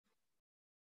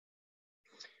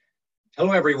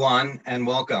Hello, everyone, and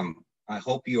welcome. I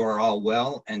hope you are all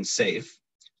well and safe.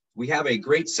 We have a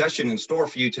great session in store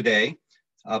for you today,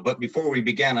 but before we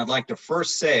begin, I'd like to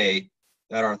first say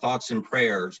that our thoughts and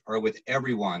prayers are with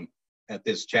everyone at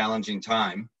this challenging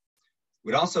time.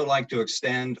 We'd also like to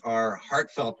extend our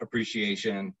heartfelt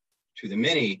appreciation to the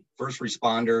many first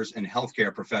responders and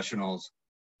healthcare professionals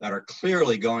that are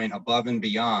clearly going above and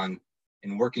beyond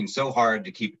and working so hard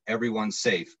to keep everyone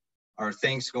safe. Our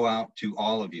thanks go out to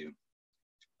all of you.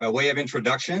 By way of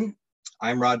introduction,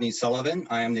 I'm Rodney Sullivan.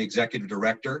 I am the Executive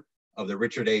Director of the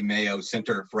Richard A. Mayo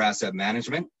Center for Asset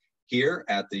Management here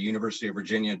at the University of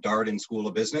Virginia Darden School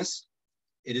of Business.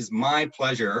 It is my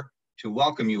pleasure to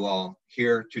welcome you all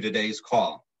here to today's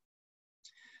call.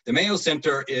 The Mayo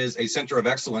Center is a center of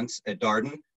excellence at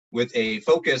Darden with a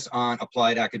focus on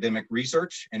applied academic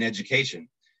research and education.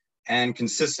 And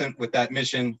consistent with that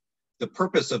mission, the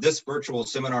purpose of this virtual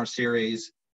seminar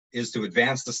series is to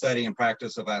advance the study and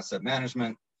practice of asset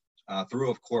management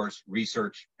through, of course,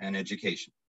 research and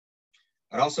education.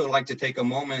 I'd also like to take a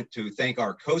moment to thank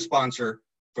our co-sponsor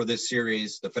for this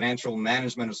series, the Financial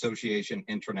Management Association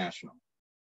International.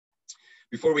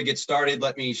 Before we get started,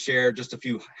 let me share just a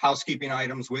few housekeeping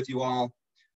items with you all.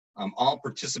 All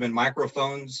participant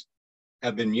microphones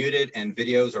have been muted and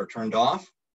videos are turned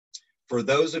off. For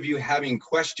those of you having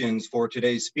questions for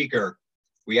today's speaker,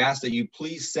 we ask that you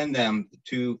please send them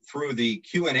through the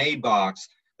Q&A box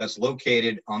that's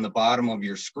located on the bottom of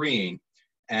your screen.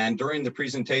 And during the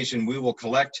presentation, we will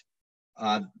collect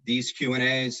these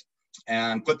Q&As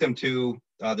and put them to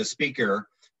the speaker,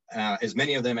 as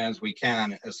many of them as we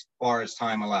can, as far as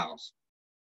time allows.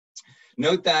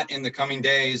 Note that in the coming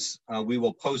days, we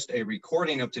will post a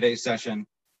recording of today's session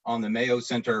on the Mayo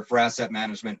Center for Asset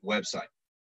Management website.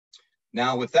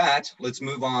 Now with that, let's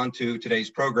move on to today's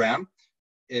program.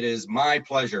 It is my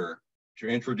pleasure to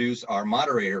introduce our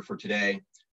moderator for today,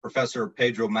 Professor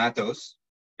Pedro Matos.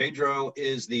 Pedro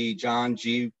is the John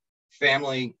G.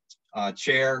 Family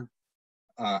Chair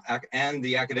and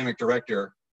the Academic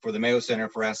Director for the Mayo Center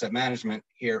for Asset Management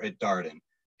here at Darden.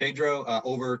 Pedro,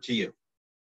 over to you.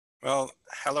 Well,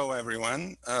 hello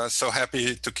everyone. So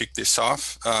happy to kick this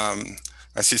off.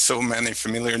 I see so many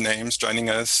familiar names joining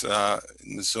us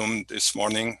in Zoom this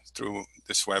morning through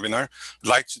this webinar. I'd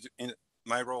like to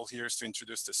my role here is to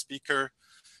introduce the speaker.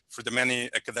 For the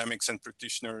many academics and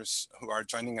practitioners who are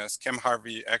joining us, Cam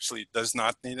Harvey actually does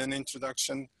not need an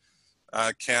introduction.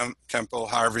 Campbell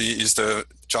Harvey is the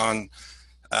John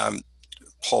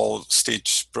Paul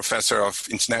Stich Professor of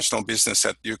International Business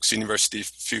at Duke's University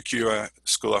Fuqua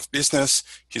School of Business.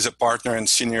 He's a partner and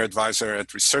senior advisor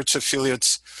at research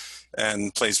affiliates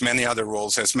and plays many other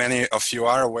roles. As many of you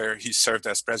are aware, he served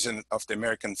as president of the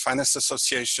American Finance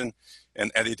Association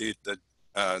and edited the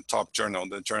top journal,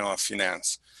 the Journal of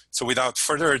Finance. So without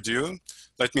further ado,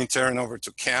 let me turn over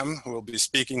to Cam, who will be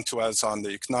speaking to us on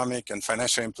the economic and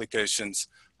financial implications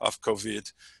of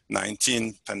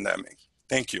COVID-19 pandemic.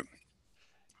 Thank you.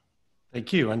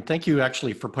 Thank you, and thank you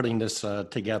actually for putting this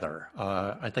together.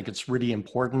 I think it's really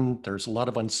important. There's a lot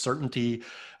of uncertainty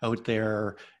out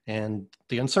there, and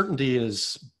the uncertainty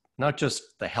is not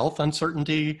just the health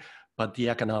uncertainty, but the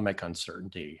economic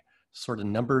uncertainty. Sort of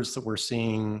numbers that we're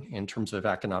seeing in terms of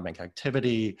economic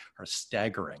activity are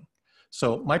staggering.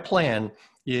 So my plan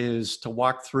is to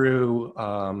walk through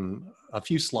a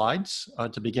few slides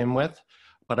to begin with,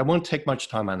 but I won't take much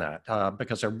time on that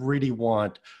because I really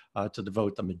want to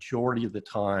devote the majority of the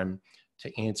time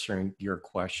to answering your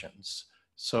questions.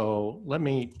 So let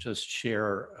me just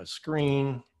share a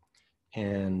screen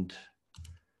and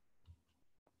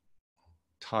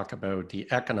talk about the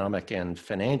economic and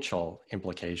financial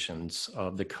implications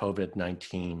of the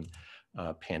COVID-19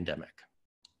 pandemic.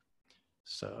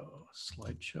 So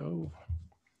slideshow.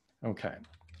 Okay,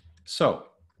 so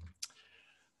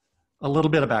a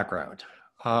little bit of background.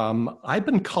 I've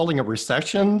been calling a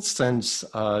recession since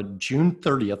June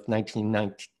 30th,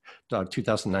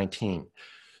 2019.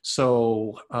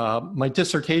 So my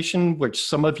dissertation, which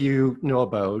some of you know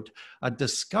about,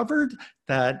 discovered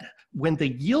that when the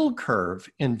yield curve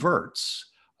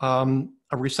inverts, a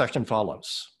recession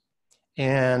follows.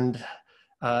 And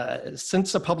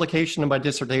since the publication of my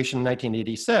dissertation in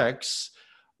 1986,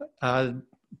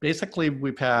 basically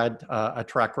we've had a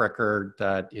track record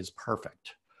that is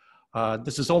perfect.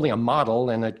 This is only a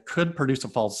model and it could produce a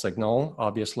false signal,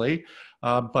 obviously,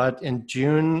 but in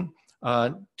June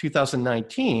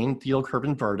 2019, the yield curve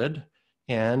inverted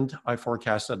and I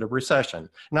forecasted a recession.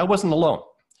 And I wasn't alone.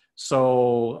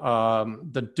 So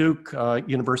the Duke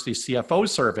University CFO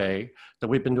survey that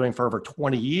we've been doing for over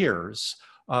 20 years,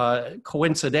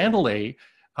 coincidentally,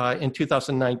 in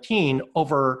 2019,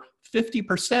 over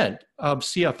 50% of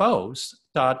CFOs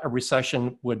thought a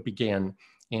recession would begin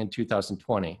in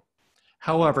 2020.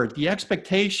 However, the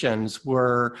expectations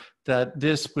were that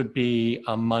this would be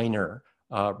a minor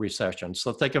recession.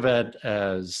 So think of it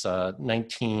as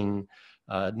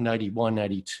 1991,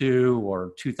 92,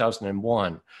 or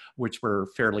 2001, which were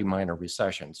fairly minor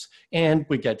recessions. And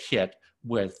we get hit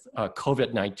with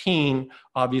COVID-19.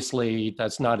 Obviously,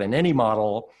 that's not in any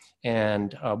model,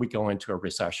 and we go into a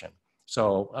recession.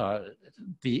 So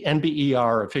the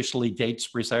NBER officially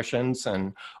dates recessions,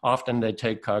 and often they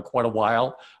take quite a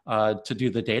while to do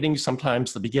the dating.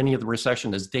 Sometimes the beginning of the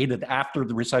recession is dated after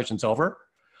the recession's over.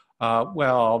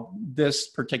 Well, this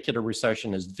particular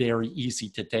recession is very easy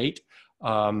to date.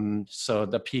 So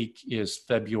the peak is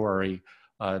February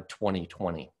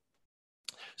 2020.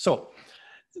 So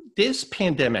this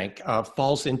pandemic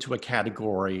falls into a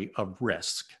category of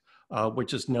risk,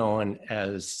 which is known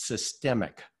as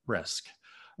systemic risk.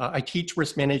 I teach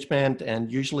risk management,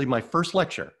 and usually my first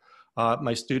lecture,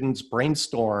 my students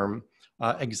brainstorm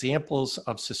examples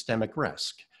of systemic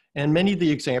risk. And many of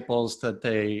the examples that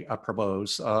they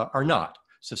propose are not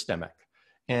systemic.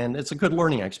 And it's a good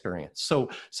learning experience. So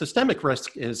systemic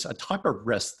risk is a type of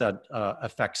risk that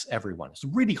affects everyone. It's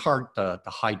really hard to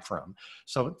hide from.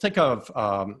 So think of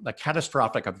a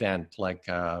catastrophic event like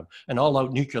an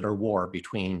all-out nuclear war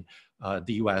between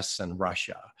the US and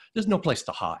Russia. There's no place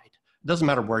to hide. It doesn't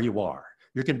matter where you are.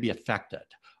 You're going to be affected,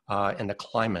 and the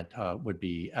climate would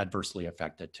be adversely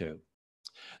affected too.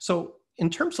 So in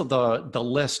terms of the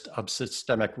list of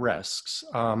systemic risks,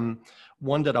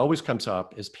 one that always comes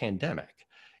up is pandemic.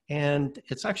 And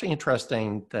it's actually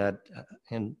interesting that,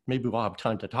 and maybe we'll have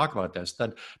time to talk about this,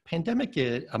 that pandemic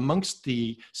amongst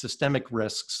the systemic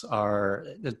risks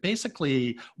is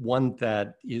basically one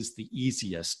that is the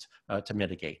easiest to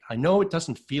mitigate. I know it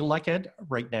doesn't feel like it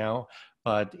right now,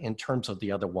 but in terms of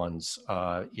the other ones,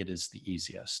 it is the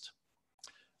easiest.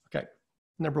 Okay,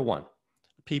 number one,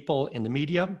 people in the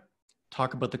media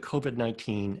talk about the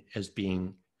COVID-19 as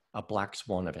being a black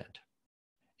swan event.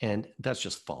 And that's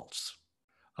just false.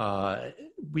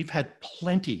 We've had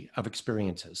plenty of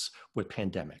experiences with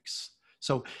pandemics.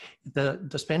 So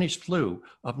the Spanish flu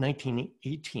of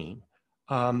 1918,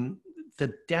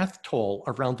 the death toll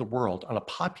around the world on a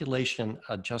population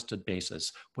adjusted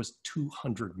basis was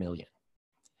 200 million.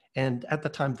 And at the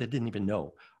time, they didn't even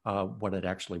know what it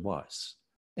actually was.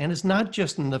 And it's not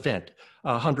just an event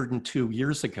 102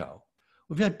 years ago.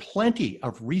 We've had plenty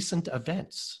of recent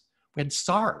events. We had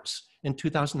SARS in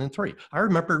 2003. I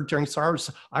remember during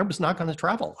SARS, I was not going to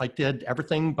travel. I did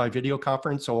everything by video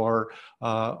conference or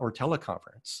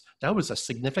teleconference. That was a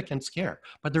significant scare.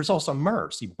 But there's also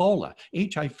MERS, Ebola,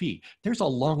 HIV. There's a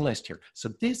long list here. So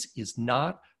this is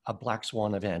not a black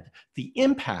swan event. The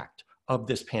impact of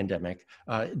this pandemic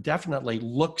definitely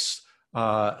looks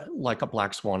like a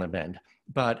black swan event,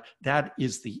 but that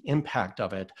is the impact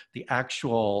of it. The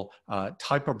actual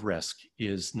type of risk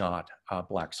is not a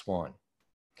black swan.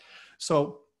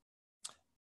 So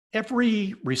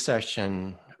every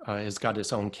recession has got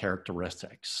its own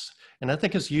characteristics. And I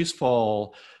think it's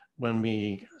useful when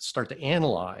we start to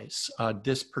analyze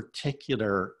this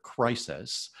particular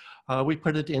crisis, we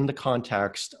put it in the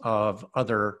context of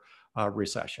other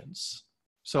recessions.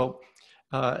 So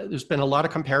there's been a lot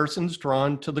of comparisons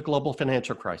drawn to the global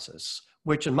financial crisis,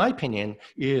 which in my opinion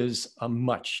is a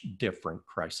much different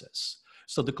crisis.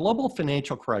 So the global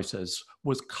financial crisis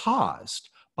was caused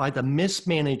by the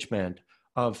mismanagement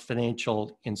of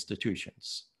financial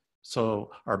institutions.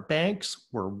 So our banks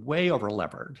were way over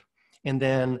levered, and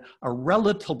then a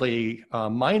relatively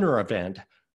minor event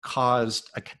caused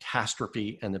a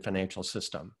catastrophe in the financial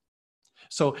system.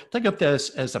 So think of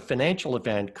this as a financial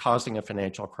event causing a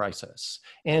financial crisis.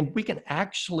 And we can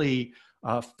actually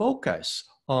focus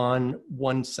on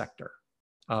one sector,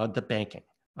 the banking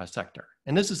sector.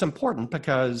 And this is important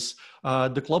because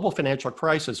the global financial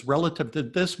crisis relative to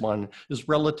this one is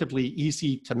relatively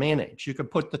easy to manage. You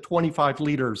could put the 25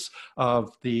 leaders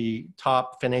of the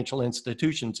top financial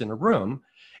institutions in a room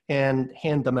and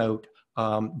hand them out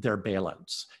their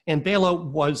bailouts. And bailout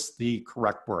was the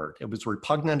correct word. It was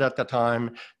repugnant at the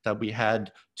time that we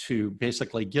had to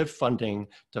basically give funding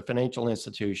to financial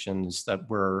institutions that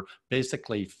were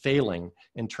basically failing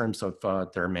in terms of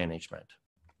their management.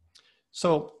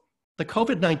 So the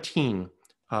COVID-19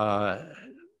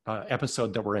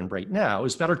 episode that we're in right now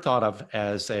is better thought of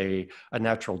as a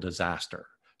natural disaster.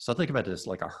 So think of it as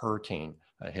like a hurricane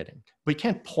hitting. We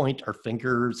can't point our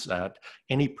fingers at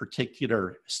any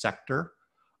particular sector.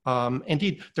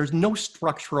 Indeed, there's no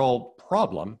structural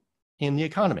problem in the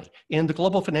economy. In the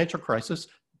global financial crisis,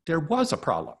 there was a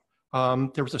problem.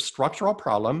 there was a structural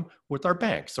problem with our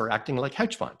banks. They're acting like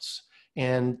hedge funds,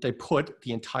 and they put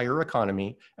the entire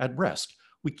economy at risk.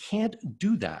 We can't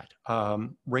do that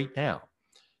right now.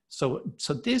 So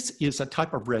this is a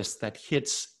type of risk that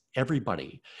hits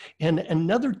everybody. And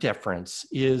another difference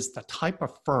is the type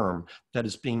of firm that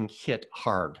is being hit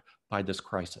hard by this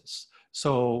crisis.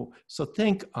 So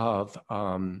think of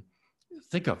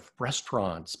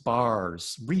restaurants,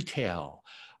 bars, retail.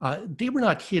 They were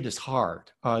not hit as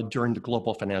hard during the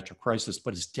global financial crisis,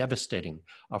 but it's devastating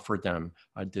for them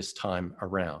this time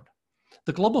around.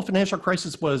 The global financial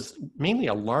crisis was mainly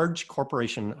a large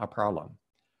corporation problem,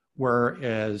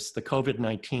 whereas the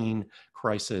COVID-19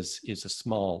 crisis is a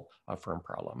small firm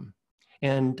problem.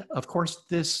 And of course,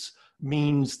 this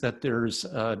means that there's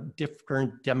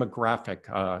different demographic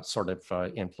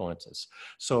influences.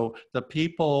 So the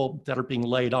people that are being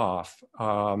laid off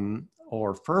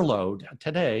or furloughed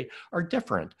today are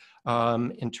different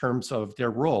in terms of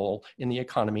their role in the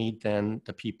economy than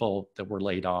the people that were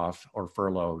laid off or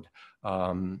furloughed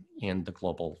in the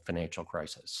global financial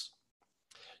crisis.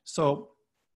 So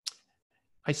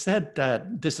I said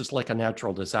that this is like a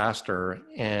natural disaster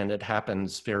and it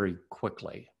happens very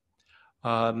quickly.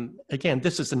 Again,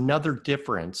 this is another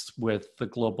difference with the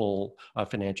global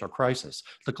financial crisis.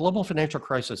 The global financial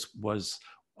crisis was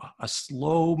a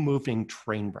slow-moving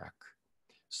train wreck.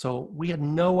 So we had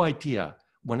no idea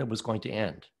when it was going to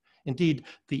end. Indeed,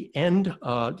 the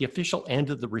official end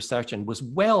of the recession was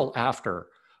well after,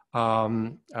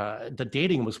 the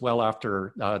dating was well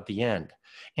after the end.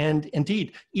 And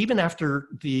indeed, even after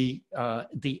the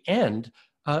end,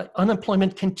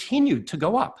 unemployment continued to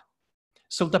go up.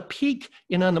 So the peak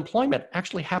in unemployment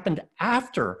actually happened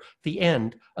after the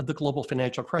end of the global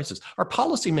financial crisis. Our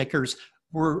policymakers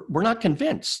were not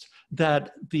convinced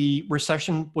that the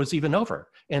recession was even over.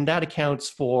 And that accounts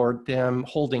for them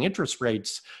holding interest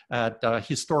rates at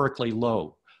historically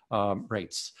low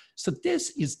rates. So this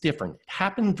is different. It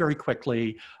happened very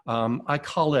quickly. I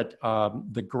call it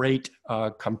the Great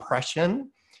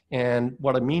Compression. And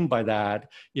what I mean by that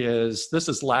is this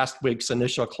is last week's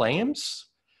initial claims.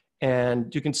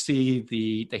 And you can see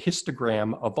the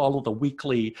histogram of all of the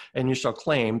weekly initial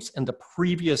claims, and the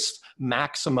previous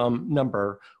maximum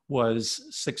number was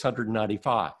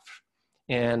 695.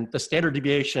 And the standard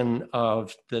deviation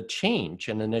of the change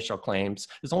in initial claims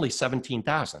is only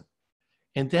 17,000.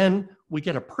 And then we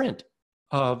get a print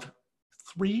of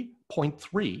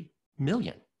 3.3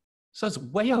 million. So it's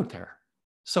way out there.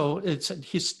 So it's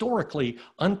historically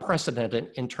unprecedented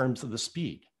in terms of the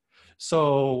speed.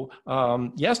 So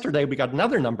yesterday we got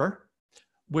another number,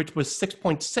 which was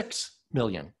 6.6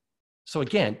 million. So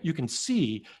again, you can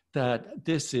see that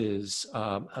this is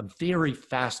a very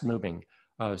fast-moving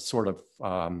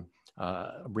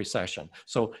recession.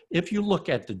 So if you look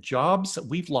at the jobs that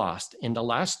we've lost in the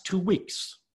last 2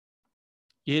 weeks,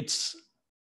 it's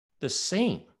the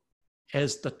same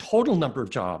as the total number of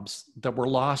jobs that were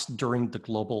lost during the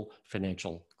global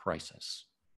financial crisis.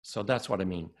 So that's what I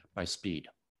mean by speed.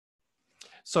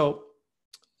 So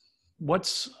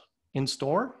what's in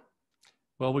store?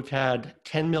 Well, we've had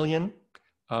 10 million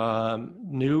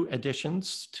new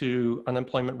additions to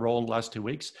unemployment roll in the last 2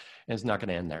 weeks, and it's not going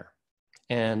to end there.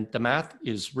 And the math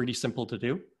is really simple to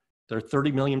do. There are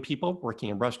 30 million people working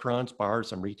in restaurants,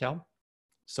 bars, and retail.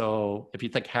 So if you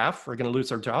think half are going to lose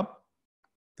their job,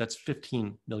 that's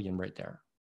 15 million right there.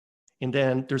 And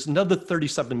then there's another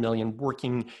 37 million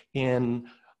working in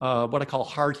what I call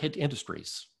hard-hit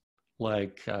industries,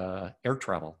 like air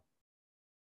travel.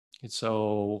 And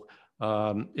so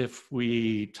if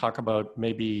we talk about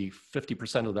maybe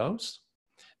 50% of those,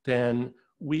 then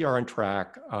we are on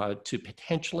track to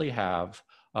potentially have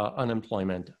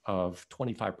unemployment of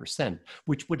 25%,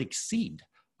 which would exceed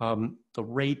the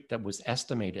rate that was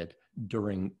estimated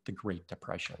during the Great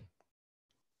Depression.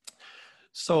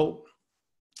 So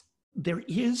there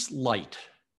is light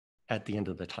at the end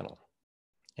of the tunnel.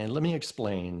 And let me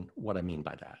explain what I mean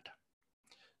by that.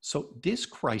 So this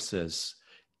crisis,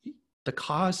 the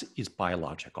cause is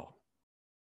biological,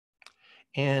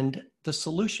 and the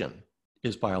solution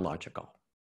is biological.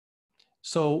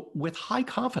 So with high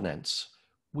confidence,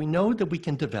 we know that we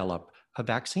can develop a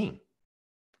vaccine,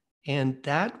 and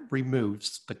that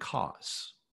removes the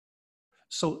cause.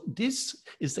 So this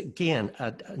is, again,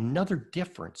 another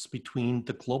difference between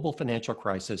the global financial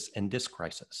crisis and this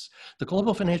crisis. The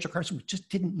global financial crisis, we just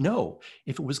didn't know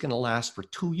if it was going to last for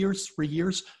 2 years, 3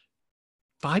 years,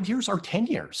 5 years, or 10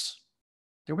 years.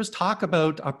 There was talk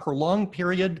about a prolonged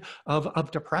period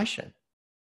of depression.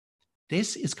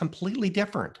 This is completely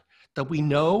different, that we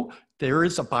know there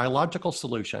is a biological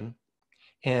solution,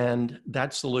 And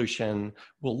that solution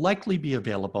will likely be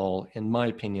available, in my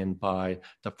opinion, by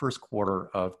the first quarter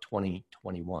of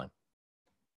 2021.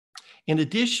 In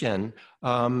addition,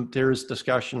 there's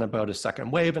discussion about a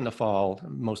second wave in the fall.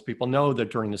 Most people know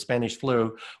that during the Spanish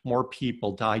flu, more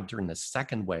people died during the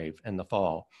second wave in the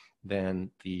fall than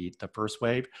the first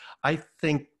wave. I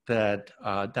think that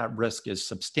that risk is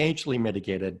substantially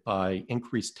mitigated by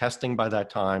increased testing by that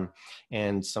time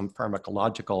and some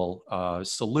pharmacological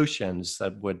solutions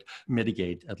that would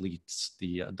mitigate at least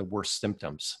the worst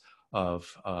symptoms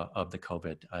of the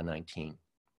COVID-19.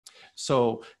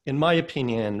 So in my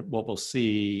opinion, what we'll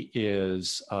see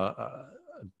is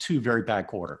two very bad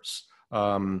quarters,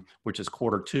 which is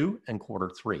Q2 and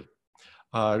Q3.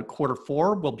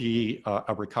 Q4 will be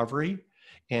a recovery.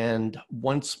 And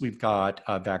once we've got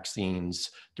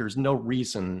vaccines, there's no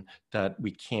reason that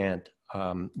we can't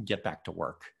get back to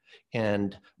work.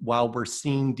 And while we're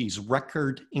seeing these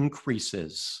record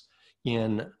increases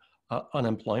in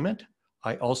unemployment,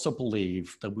 I also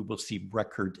believe that we will see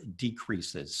record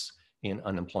decreases in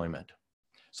unemployment.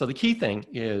 So the key thing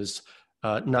is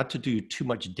not to do too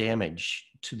much damage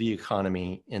to the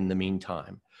economy in the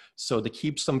meantime. So to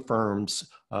keep some firms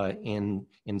in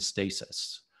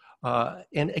stasis.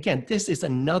 And again, this is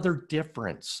another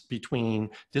difference between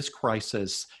this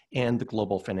crisis and the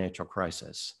global financial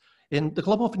crisis. In the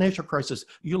global financial crisis,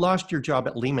 you lost your job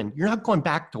at Lehman. You're not going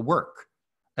back to work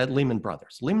at Lehman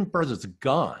Brothers. Lehman Brothers is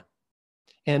gone.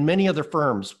 And many other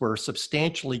firms were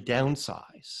substantially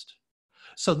downsized.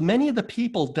 So many of the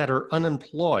people that are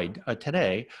unemployed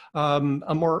today, a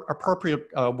more appropriate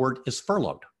word is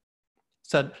furloughed,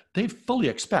 said they fully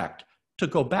expect to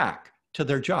go back to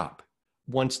their job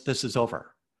once this is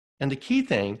over. And the key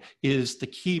thing is to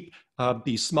keep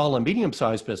these small and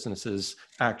medium-sized businesses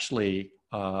actually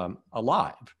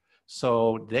alive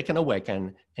so they can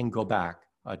awaken and go back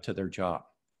to their job.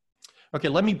 Okay,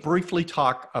 let me briefly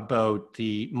talk about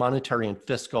the monetary and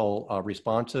fiscal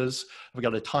responses. I've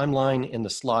got a timeline in the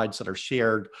slides that are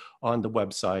shared on the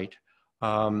website.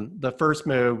 The first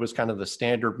move was kind of the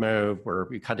standard move where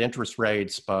we cut interest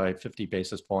rates by 50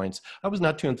 basis points. I was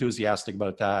not too enthusiastic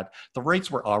about that. The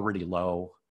rates were already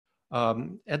low.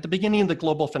 At the beginning of the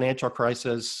global financial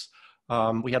crisis,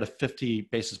 we had a 50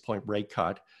 basis point rate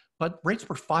cut, but rates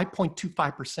were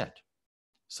 5.25%.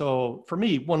 So for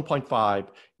me, 1.5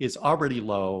 is already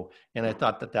low, and I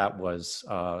thought that that was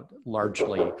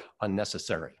largely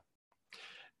unnecessary.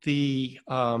 The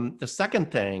second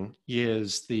thing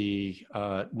is the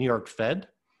New York Fed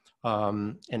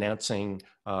announcing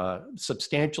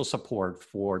substantial support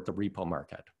for the repo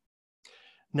market.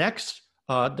 Next,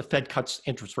 the Fed cuts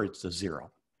interest rates to zero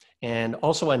and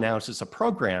also announces a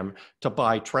program to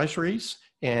buy treasuries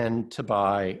and to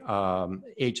buy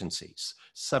agencies,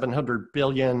 700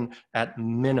 billion at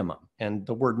minimum. And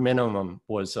the word minimum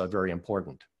was very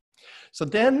important. So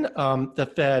then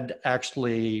the Fed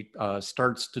actually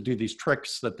starts to do these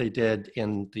tricks that they did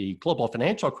in the global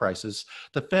financial crisis.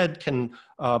 The Fed can,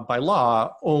 by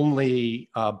law, only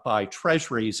buy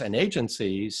treasuries and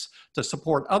agencies. To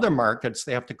support other markets,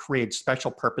 they have to create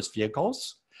special purpose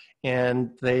vehicles.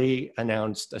 And they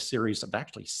announced a series of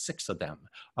actually 6 of them,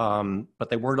 but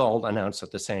they weren't all announced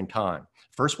at the same time.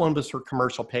 First one was for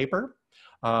commercial paper.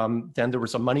 Then there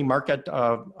was a money market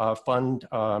fund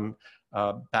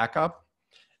backup.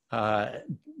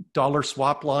 Dollar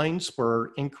swap lines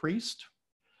were increased.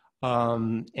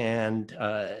 And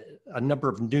a number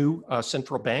of new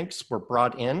central banks were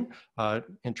brought in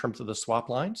terms of the swap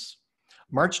lines.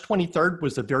 March 23rd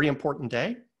was a very important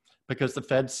day, because the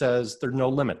Fed says there's no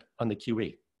limit on the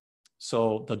QE.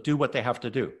 So they'll do what they have to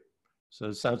do. So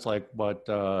it sounds like what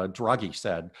Draghi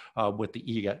said with the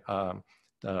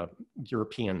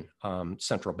European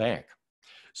Central Bank.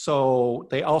 So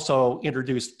they also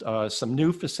introduced some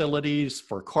new facilities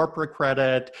for corporate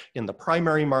credit in the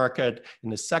primary market, in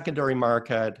the secondary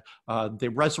market. They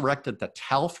resurrected the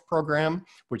TALF program,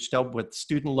 which dealt with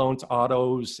student loans,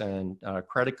 autos, and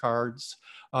credit cards.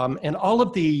 And all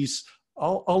of these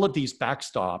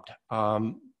backstopped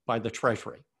by the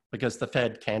Treasury, because the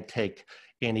Fed can't take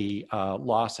any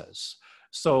losses.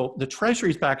 So the Treasury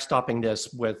is backstopping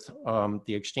this with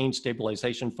the Exchange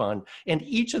Stabilization Fund, and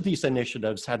each of these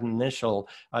initiatives had an initial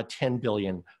 10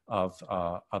 billion of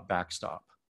backstop.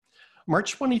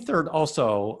 March 23rd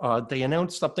also, they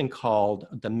announced something called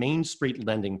the Main Street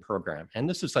Lending Program, and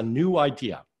this is a new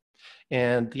idea.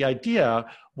 And the idea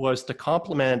was to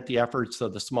complement the efforts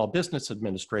of the Small Business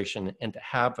Administration and to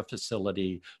have a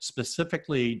facility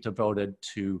specifically devoted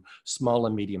to small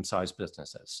and medium-sized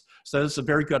businesses. So this is a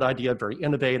very good idea, very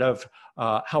innovative.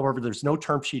 However, there's no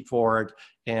term sheet for it,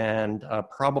 and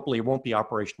probably won't be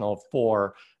operational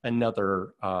for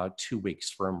another 2 weeks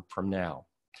from now.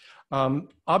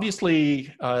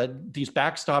 Obviously, these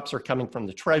backstops are coming from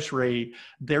the Treasury.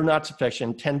 They're not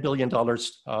sufficient. $10 billion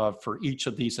for each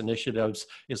of these initiatives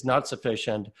is not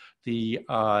sufficient. The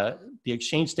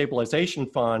Exchange Stabilization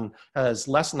Fund has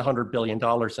less than $100 billion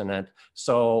in it.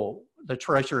 So the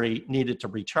Treasury needed to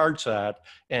recharge that,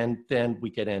 and then we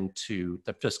get into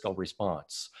the fiscal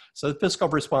response. So the fiscal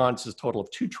response is a total of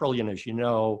 $2 trillion, as you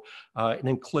know. It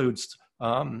includes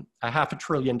 $500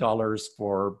 billion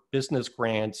for business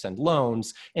grants and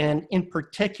loans, and in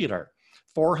particular,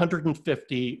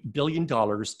 $450 billion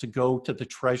to go to the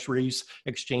Treasury's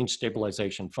Exchange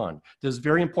Stabilization Fund. This is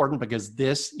very important because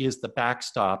this is the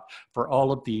backstop for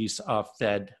all of these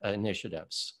Fed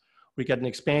initiatives. We get an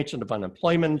expansion of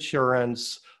unemployment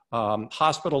insurance,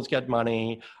 hospitals get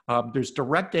money, there's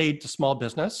direct aid to small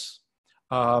business.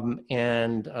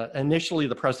 Initially,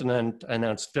 the president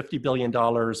announced $50 billion,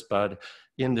 but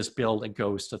in this bill, it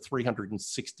goes to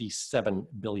 $367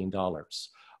 billion.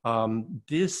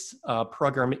 This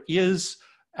program is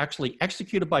actually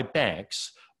executed by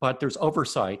banks, but there's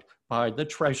oversight by the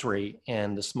Treasury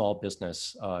and the Small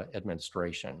Business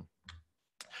Administration.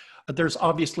 There's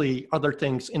obviously other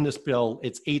things in this bill.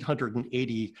 It's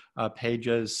 880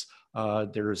 pages.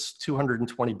 There's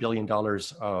 $220 billion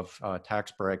of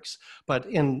tax breaks. But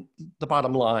in the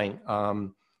bottom line,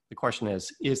 the question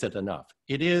is it enough?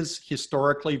 It is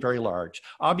historically very large.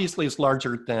 Obviously, it's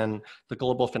larger than the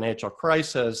global financial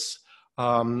crisis.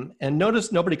 And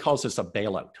notice nobody calls this a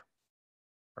bailout.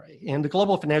 Right? In the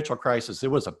global financial crisis,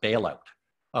 it was a bailout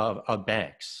of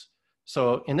banks.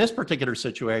 So in this particular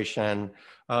situation,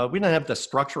 we don't have the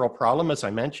structural problem, as I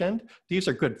mentioned. These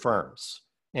are good firms.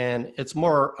 And it's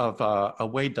more of a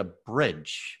way to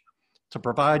bridge, to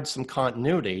provide some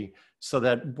continuity so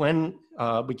that when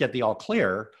we get the all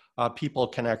clear, people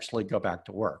can actually go back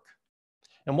to work.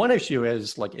 And one issue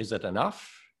is, like, is it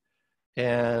enough?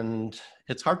 And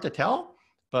it's hard to tell,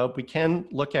 but we can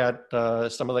look at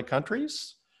some of the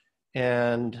countries.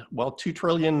 And while $2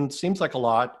 trillion seems like a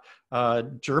lot,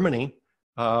 Germany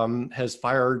has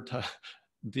fired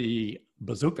the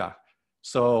bazooka.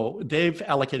 So they've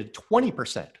allocated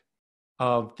 20%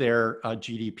 of their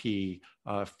GDP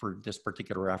for this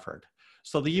particular effort.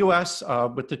 So the US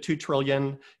with the $2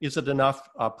 trillion, is it enough?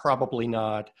 Probably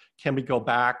not. Can we go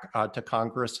back to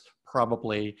Congress?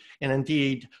 Probably. And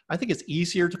indeed, I think it's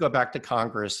easier to go back to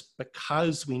Congress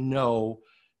because we know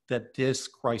that this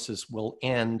crisis will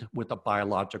end with a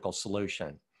biological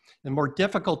solution. And more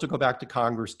difficult to go back to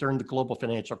Congress during the global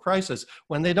financial crisis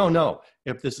when they don't know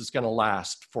if this is going to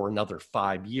last for another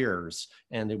 5 years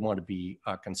and they want to be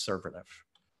conservative.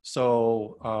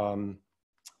 So,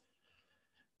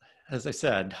 as I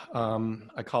said,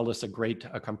 I call this a great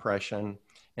compression.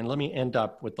 And let me end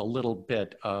up with a little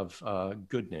bit of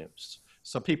good news.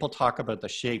 So people talk about the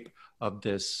shape of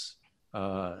this,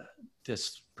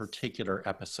 this particular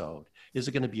episode. Is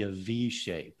it going to be a V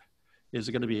shape? Is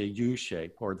it going to be a U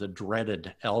shape or the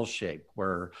dreaded L shape,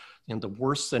 where in the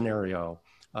worst scenario,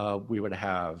 we would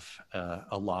have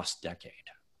a lost decade?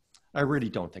 I really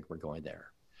don't think we're going there.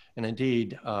 And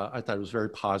indeed, I thought it was very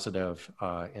positive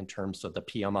in terms of the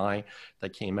PMI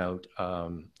that came out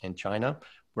in China,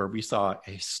 where we saw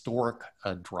a historic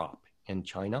drop in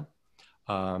China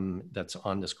that's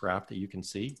on this graph that you can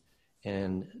see.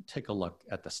 And take a look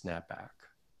at the snapback.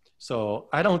 So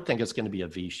I don't think it's going to be a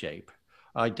V shape.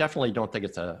 I definitely don't think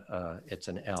it's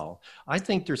an L. I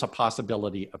think there's a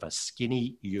possibility of a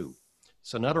skinny U.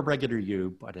 So not a regular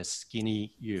U, but a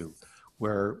skinny U,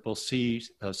 where we'll see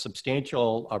a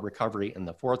substantial recovery in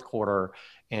the fourth quarter,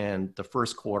 and the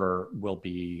first quarter will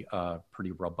be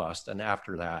pretty robust. And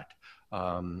after that,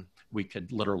 we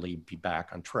could literally be back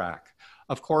on track.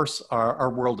 Of course, our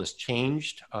world has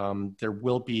changed. There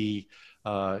will be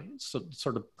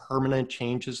sort of permanent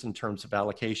changes in terms of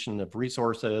allocation of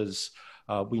resources.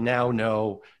 We now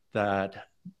know that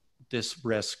this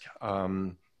risk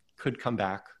could come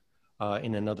back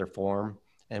in another form,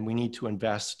 and we need to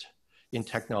invest in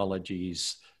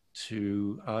technologies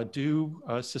to do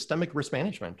systemic risk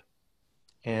management.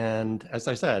 And as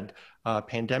I said,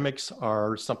 pandemics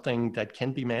are something that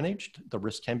can be managed. The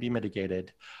risk can be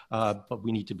mitigated, but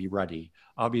we need to be ready.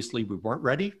 Obviously, we weren't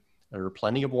ready. There were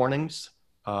plenty of warnings,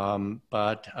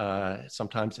 but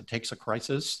sometimes it takes a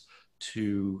crisis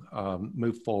to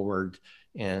move forward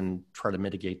and try to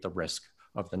mitigate the risk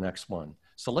of the next one.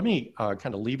 So let me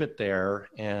kind of leave it there.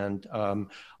 And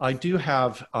I do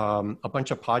have a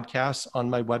bunch of podcasts on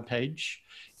my webpage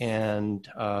and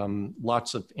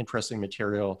lots of interesting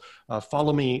material.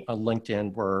 Follow me on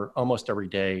LinkedIn, where almost every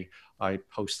day I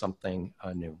post something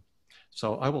new.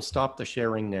 So I will stop the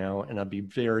sharing now, and I'd be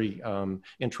very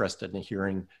interested in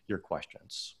hearing your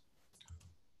questions.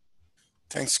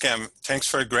 Thanks, Cam. Thanks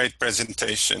for a great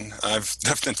presentation. I've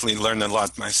definitely learned a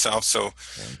lot myself. So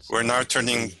we're now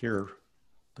turning. Hear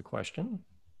the question.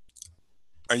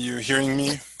 Are you hearing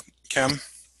me, Cam?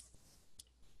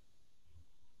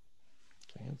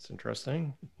 Okay, it's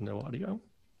interesting. No audio.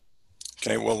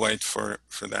 Okay, we'll wait for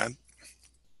that.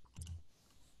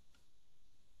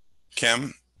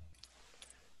 Cam,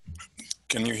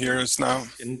 can you hear us now?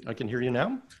 I can hear you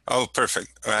now. Oh,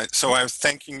 perfect. All right. So I was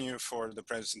thanking you for the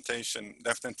presentation.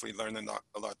 Definitely learned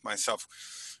a lot myself.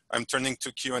 I'm turning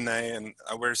to Q&A, and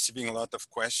we're receiving a lot of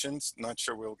questions. Not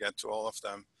sure we'll get to all of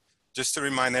them. Just to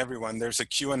remind everyone, there's a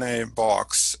Q&A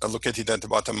box located at the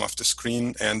bottom of the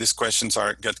screen, and these questions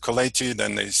get collated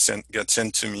and they get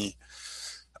sent to me.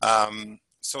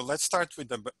 So let's start with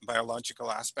the biological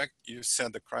aspect. You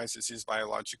said the crisis is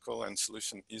biological and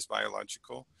solution is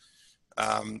biological.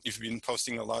 You've been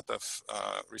posting a lot of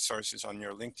resources on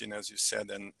your LinkedIn, as you said,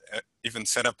 and even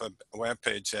set up a web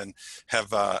page and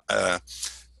have a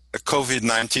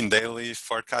COVID-19 daily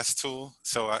forecast tool.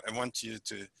 So I want you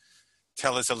to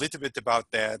tell us a little bit about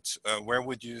that. Where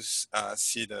would you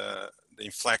see the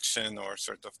inflection or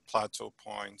sort of plateau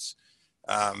points?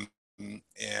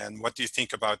 And what do you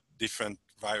think about different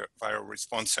viral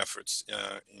response efforts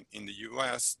in the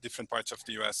US, different parts of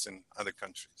the US and other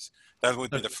countries? That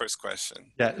would be the first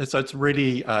question. Yeah, so it's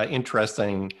really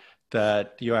interesting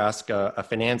that you ask a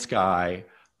finance guy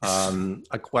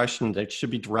a question that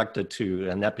should be directed to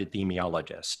an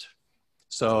epidemiologist.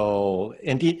 So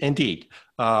indeed,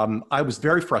 I was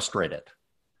very frustrated,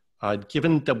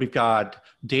 given that we've got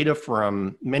data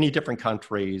from many different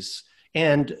countries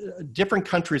and different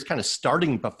countries kind of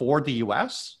starting before the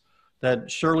US, that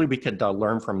surely we could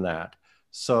learn from that.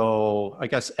 So I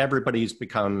guess everybody's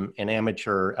become an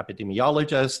amateur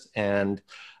epidemiologist, and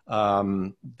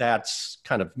that's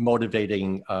kind of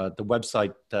motivating the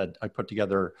website that I put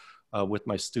together with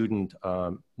my student,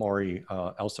 Maury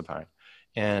Elsepine.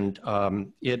 And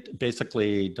it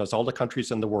basically does all the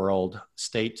countries in the world,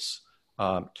 states,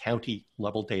 county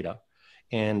level data,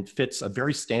 and fits a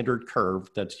very standard curve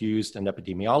that's used in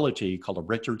epidemiology called a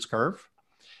Richards curve.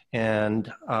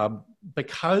 And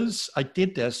because I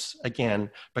did this, again,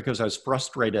 because I was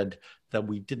frustrated that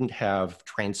we didn't have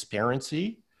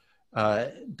transparency,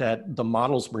 that the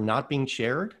models were not being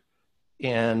shared.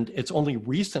 And it's only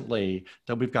recently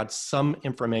that we've got some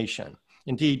information.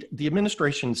 Indeed, the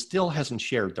administration still hasn't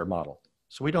shared their model.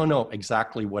 So we don't know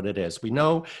exactly what it is. We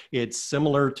know it's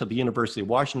similar to the University of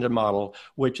Washington model,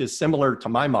 which is similar to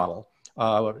my model.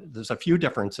 There's a few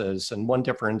differences, and one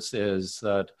difference is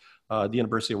that the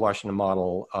University of Washington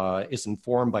model is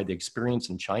informed by the experience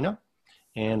in China.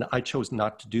 And I chose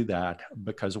not to do that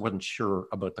because I wasn't sure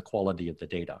about the quality of the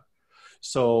data.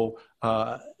 So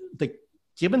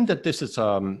given that this is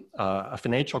a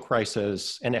financial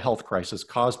crisis and a health crisis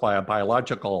caused by a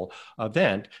biological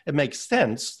event, it makes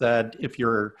sense that if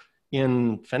you're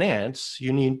in finance,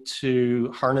 you need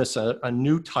to harness a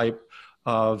new type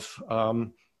of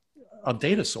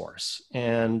data source.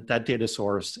 And that data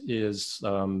source is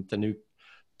the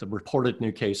reported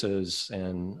new cases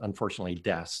and, unfortunately,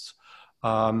 deaths.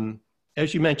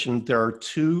 As you mentioned, there are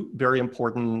two very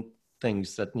important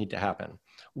things that need to happen.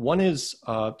 One is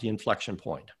the inflection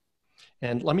point.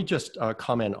 And let me just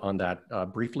comment on that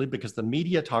briefly, because the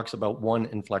media talks about one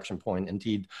inflection point.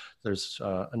 Indeed, there's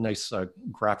a nice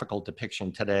graphical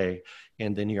depiction today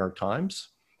in the New York Times.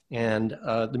 And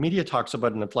the media talks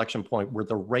about an inflection point where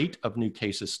the rate of new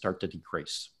cases start to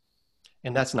decrease.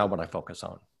 And that's not what I focus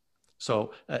on.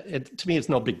 So to me, it's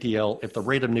no big deal if the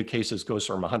rate of new cases goes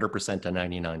from 100% to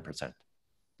 99%.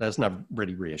 That's not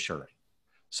really reassuring.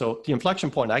 So the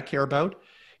inflection point I care about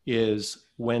is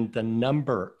when the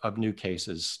number of new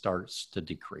cases starts to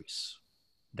decrease.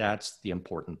 That's the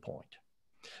important point.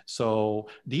 So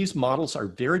these models are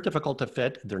very difficult to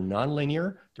fit. They're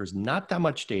nonlinear. There's not that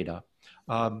much data,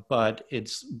 but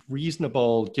it's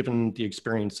reasonable, given the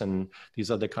experience in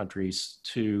these other countries,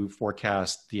 to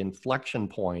forecast the inflection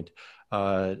point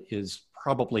is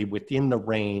probably within the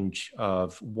range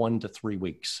of 1 to 3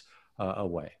 weeks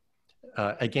away.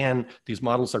 Again, these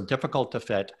models are difficult to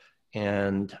fit,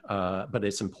 but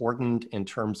it's important in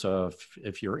terms of,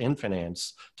 if you're in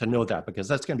finance, to know that, because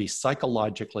that's going to be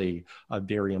psychologically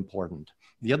very important.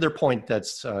 The other point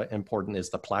that's important is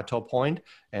the plateau point,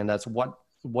 and that's what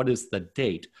what is the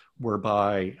date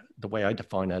whereby, the way I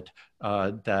define it,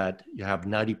 that you have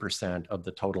 90% of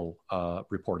the total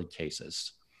reported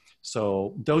cases.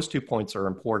 So those 2 points are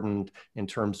important in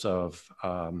terms of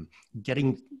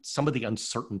getting some of the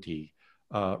uncertainty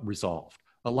resolved.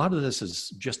 A lot of this is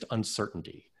just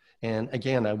uncertainty. And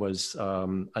again, I was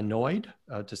annoyed,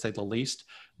 to say the least,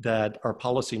 that our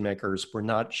policymakers were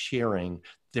not sharing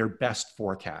their best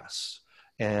forecasts.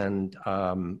 And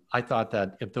I thought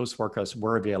that if those forecasts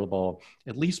were available,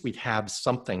 at least we'd have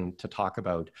something to talk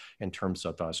about in terms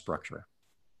of structure.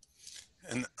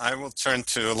 And I will turn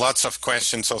to lots of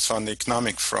questions also on the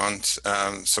economic front.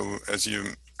 So as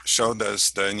you showed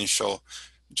us, the initial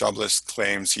jobless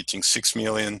claims hitting 6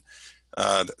 million,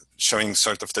 showing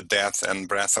sort of the depth and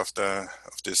breadth of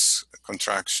this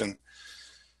contraction.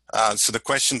 So the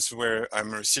questions where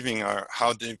I'm receiving are,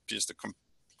 how deep is the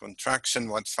contraction?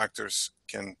 What factors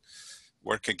can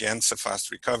work against a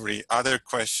fast recovery? Other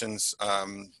questions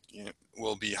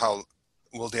will be, how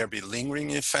will there be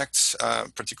lingering effects,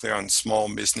 particularly on small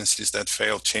businesses that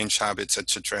fail, change habits,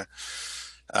 etc.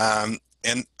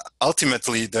 And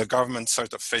ultimately, the government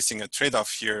sort of facing a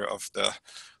trade-off here of the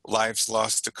lives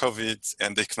lost to COVID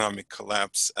and the economic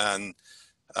collapse. And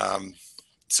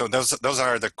so those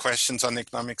are the questions on the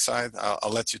economic side.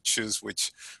 I'll let you choose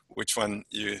which one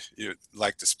you'd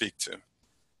like to speak to.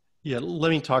 Yeah, let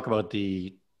me talk about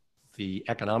the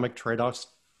economic trade-offs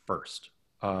first.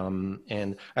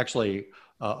 And actually,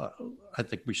 I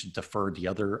think we should defer the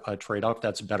other trade-off.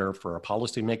 That's better for a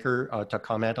policymaker to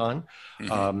comment on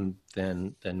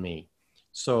than me.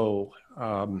 So,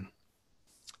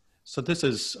 so this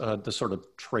is the sort of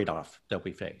trade-off that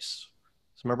we face.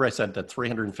 So remember I said that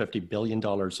 $350 billion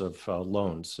of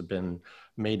loans have been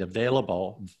made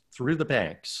available through the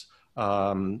banks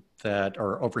that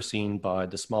are overseen by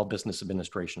the Small Business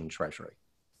Administration and Treasury.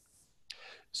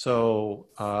 So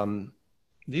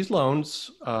these loans,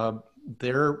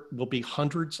 there will be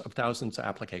hundreds of thousands of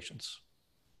applications.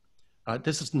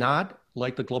 This is not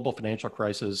like the global financial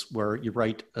crisis where you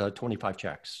write 25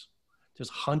 checks. There's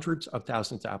hundreds of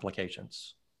thousands of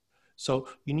applications. So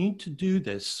you need to do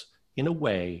this in a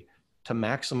way to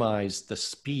maximize the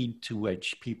speed to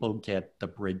which people get the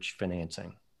bridge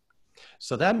financing.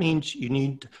 So that means you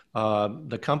need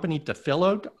the company to fill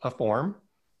out a form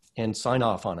and sign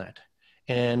off on it.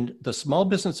 And the Small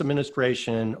Business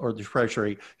Administration or the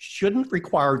Treasury shouldn't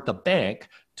require the bank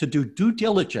to do due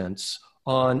diligence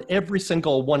on every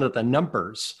single one of the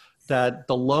numbers that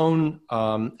the loan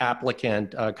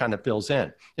applicant kind of fills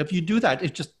in. If you do that,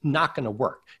 it's just not going to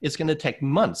work. It's going to take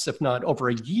months, if not over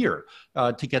a year,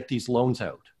 to get these loans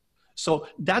out. So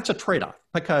that's a trade-off,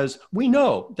 because we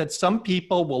know that some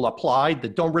people will apply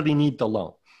that don't really need the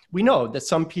loan. We know that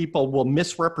some people will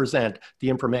misrepresent the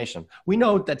information. We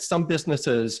know that some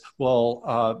businesses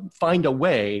will find a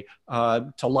way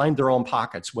to line their own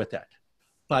pockets with it.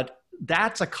 But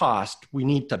that's a cost we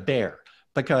need to bear,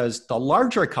 because the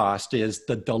larger cost is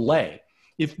the delay.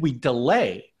 If we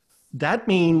delay, that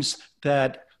means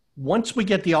that once we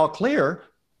get the all clear,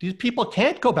 these people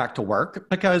can't go back to work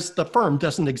because the firm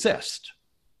doesn't exist.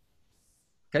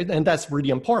 Okay, and that's really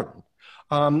important.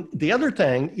 The other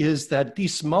thing is that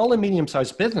these small and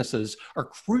medium-sized businesses are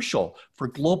crucial for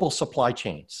global supply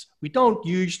chains. We don't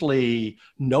usually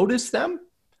notice them.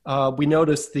 We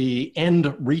notice the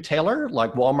end retailer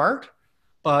like Walmart,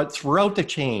 but throughout the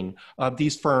chain,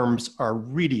 these firms are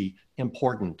really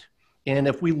important. And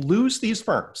if we lose these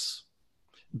firms,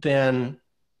 then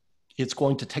it's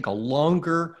going to take a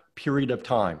longer period of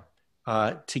time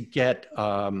to get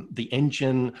the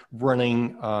engine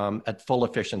running at full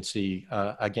efficiency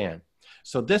again.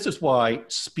 So this is why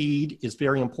speed is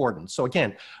very important. So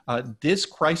again, this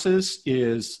crisis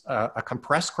is a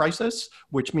compressed crisis,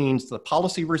 which means the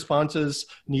policy responses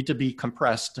need to be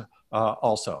compressed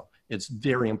also. It's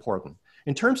very important.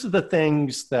 In terms of the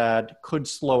things that could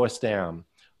slow us down,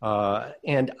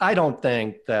 and I don't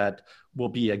think that we'll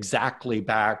be exactly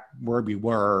back where we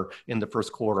were in the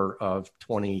first quarter of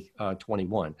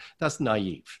 2021. That's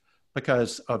naive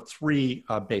because of three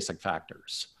basic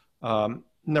factors.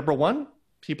 Number one,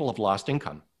 people have lost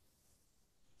income.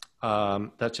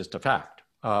 That's just a fact.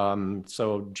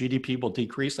 So GDP will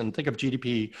decrease, and think of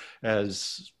GDP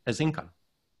as income.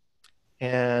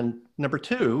 And number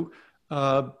two,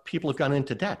 people have gone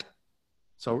into debt,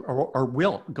 so or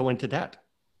will go into debt.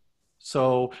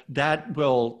 So that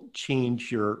will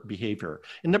change your behavior.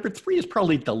 And number three is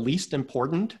probably the least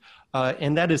important,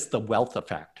 and that is the wealth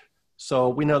effect. So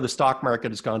we know the stock market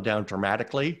has gone down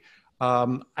dramatically.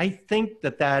 I think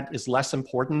that is less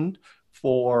important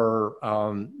for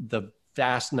the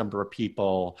vast number of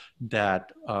people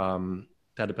that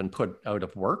that have been put out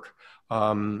of work,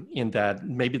 in that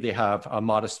maybe they have a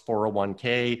modest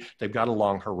 401k, they've got a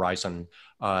long horizon,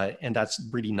 and that's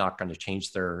really not going to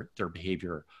change their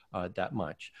behavior that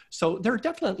much. So there are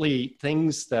definitely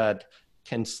things that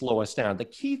can slow us down. The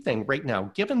key thing right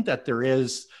now, given that there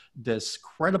is this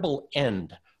credible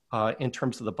end in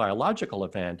terms of the biological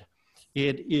event,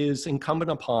 it is incumbent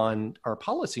upon our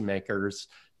policymakers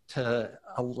to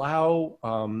allow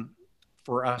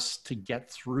for us to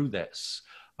get through this,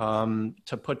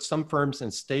 to put some firms in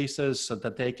stasis so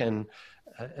that they can,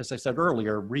 as I said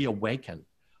earlier, reawaken.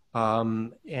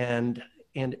 And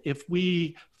if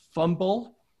we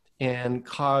fumble and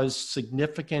cause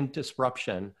significant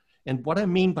disruption, and what I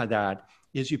mean by that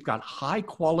is you've got high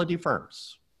quality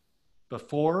firms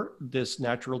before this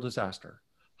natural disaster,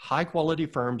 high quality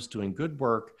firms doing good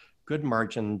work, good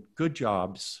margin, good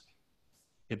jobs.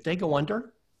 If they go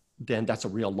under, then that's a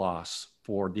real loss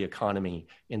for the economy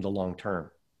in the long term.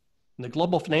 In the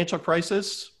global financial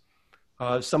crisis,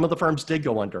 some of the firms did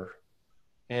go under,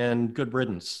 and good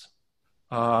riddance.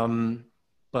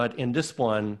 But in this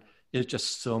one, it's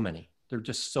just so many. There are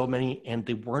just so many, and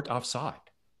they weren't offside.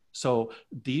 So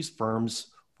these firms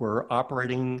were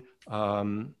operating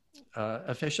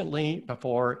efficiently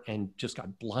before and just got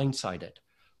blindsided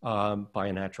by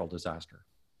a natural disaster.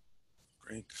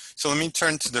 Great. So let me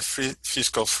turn to the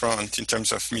fiscal front in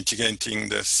terms of mitigating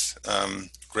this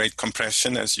great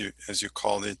compression, as you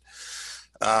called it.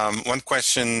 One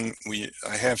question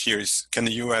I have here is, can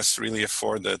the U.S. really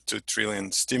afford the $2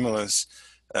 trillion stimulus?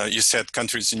 You said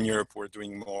countries in Europe were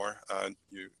doing more.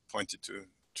 You pointed to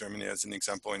Germany as an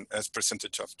example, as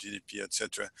percentage of GDP,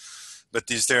 etc. But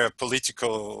is there a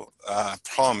political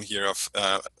problem here of,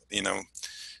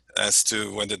 as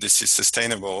to whether this is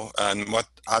sustainable, and what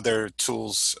other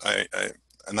tools?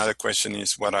 Another question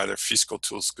is, what other fiscal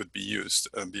tools could be used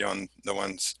beyond the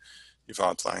ones you've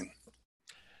outlined?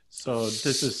 So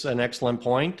this is an excellent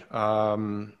point.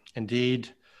 Indeed,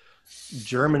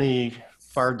 Germany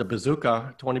fired the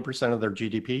bazooka, 20% of their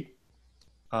GDP,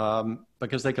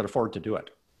 because they could afford to do it.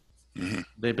 Mm-hmm.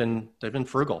 They've been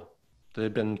frugal.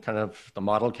 They've been kind of the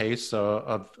model case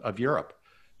of Europe.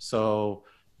 So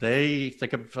they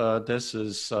think of this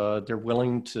as they're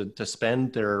willing to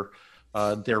spend their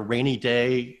rainy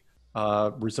day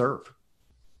reserve.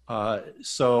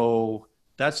 So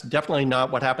that's definitely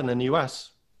not what happened in the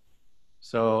U.S.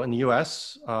 So in the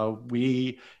U.S.,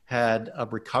 we had a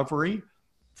recovery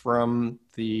from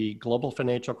the global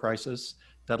financial crisis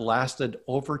that lasted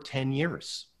over 10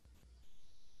 years.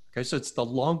 Okay, so it's the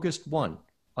longest one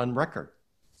on record,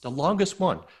 the longest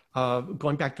one,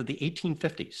 going back to the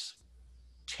 1850s,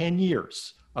 10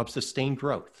 years of sustained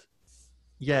growth.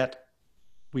 Yet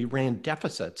we ran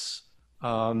deficits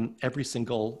every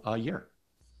single year.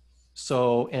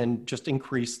 So, and just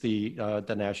increased the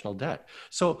national debt.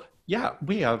 So yeah,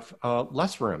 we have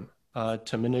less room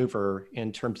to maneuver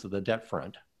in terms of the debt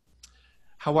front.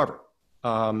 However,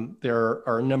 there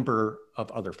are a number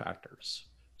of other factors.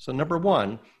 So number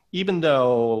one, even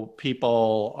though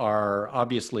people are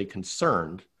obviously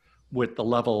concerned with the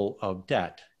level of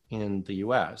debt in the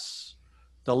US,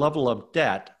 the level of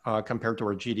debt compared to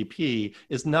our GDP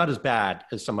is not as bad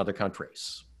as some other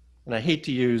countries. And I hate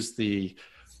to use the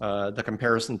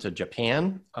comparison to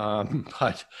Japan,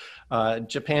 but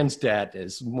Japan's debt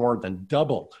is more than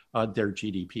double their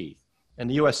GDP. And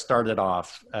the US started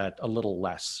off at a little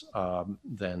less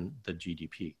than the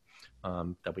GDP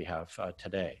that we have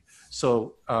today.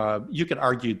 So you could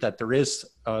argue that there is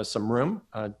some room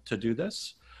to do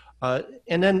this.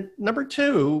 And then number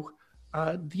two,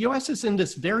 the US is in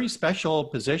this very special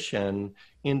position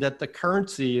in that the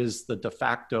currency is the de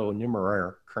facto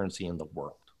numeraire currency in the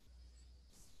world.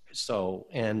 So,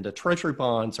 and the treasury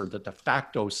bonds are the de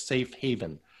facto safe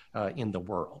haven in the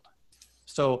world.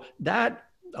 So that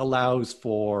allows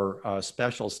for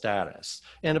special status.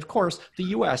 And of course, the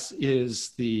US is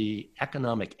the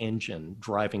economic engine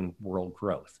driving world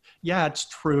growth. Yeah, it's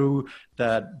true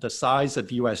that the size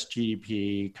of US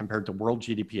GDP compared to world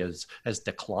GDP has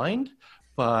declined,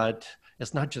 but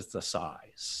it's not just the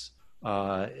size.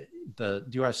 The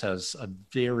US has a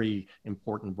very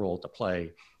important role to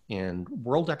play in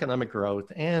world economic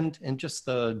growth and just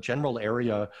the general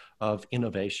area of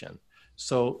innovation.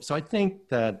 So I think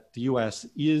that the US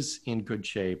is in good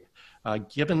shape,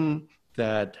 given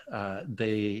that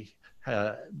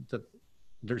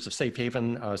there's a safe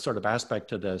haven sort of aspect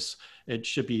to this. It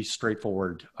should be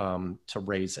straightforward to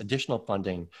raise additional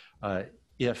funding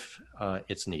if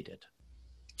it's needed.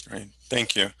 Great,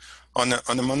 thank you. On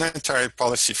the monetary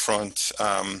policy front,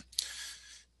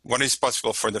 what is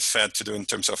possible for the Fed to do in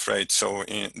terms of rates? So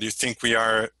do you think we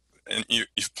are and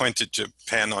you've pointed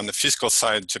Japan on the fiscal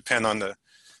side, Japan on the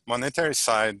monetary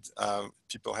side.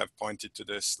 People have pointed to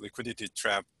this liquidity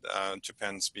trap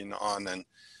Japan's been on, and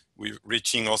we're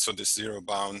reaching also the zero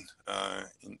bound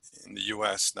in the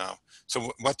US now.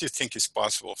 So what do you think is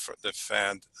possible for the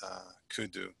Fed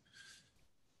could do?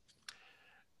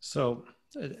 So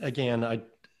again,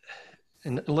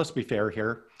 and let's be fair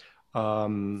here.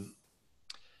 Our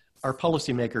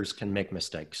policymakers can make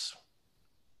mistakes.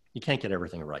 You can't get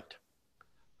everything right.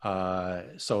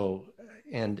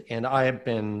 And I have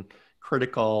been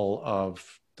critical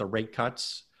of the rate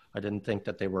cuts. I didn't think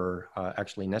that they were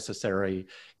actually necessary.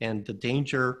 And the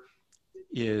danger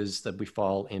is that we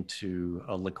fall into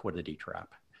a liquidity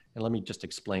trap. And let me just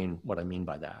explain what I mean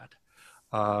by that.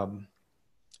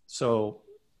 So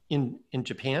in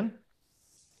Japan,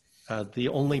 the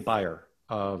only buyer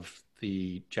of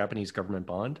the Japanese government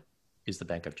bond is the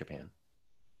Bank of Japan.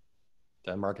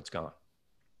 The market's gone.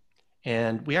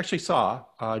 And we actually saw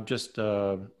it's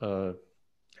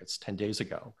 10 days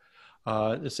ago,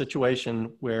 the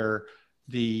situation where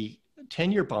the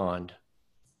 10-year bond,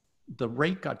 the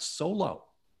rate got so low,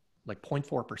 like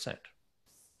 0.4%,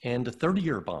 and the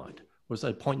 30-year bond was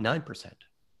at 0.9%,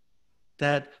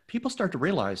 that people start to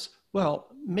realize, well,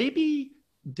 maybe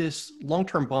this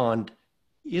long-term bond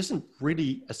isn't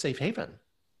really a safe haven.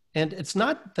 And it's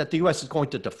not that the US is going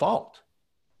to default.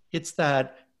 It's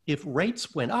that if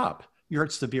rates went up, you're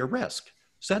at severe risk.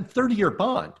 So that 30-year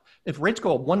bond, if rates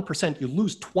go up 1%, you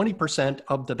lose 20%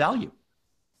 of the value.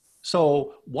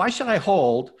 So why should I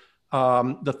hold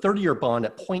the 30-year bond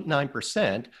at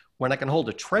 0.9% when I can hold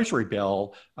a treasury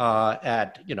bill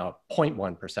at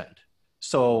 0.1%?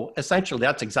 So essentially,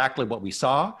 that's exactly what we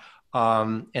saw.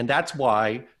 And that's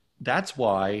why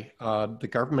the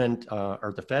government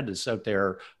or the Fed is out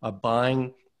there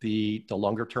buying the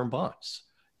longer term bonds.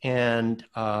 And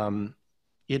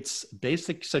it's a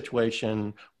basic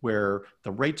situation where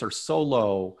the rates are so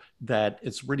low that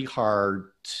it's really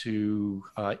hard to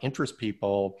interest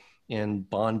people in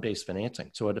bond-based financing.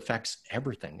 So it affects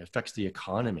everything. It affects the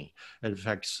economy. It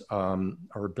affects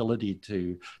our ability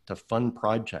to fund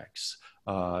projects,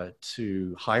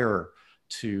 to hire,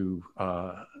 to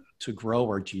grow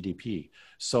our GDP.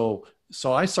 So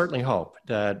I certainly hope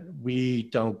that we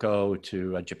don't go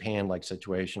to a Japan-like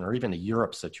situation or even a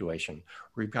Europe situation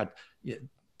where you've got,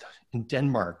 in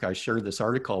Denmark, I shared this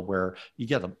article where you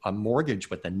get a mortgage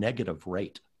with a negative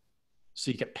rate.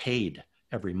 So you get paid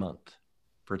every month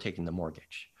for taking the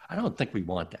mortgage. I don't think we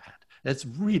want that. That's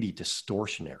really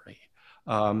distortionary.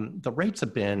 The rates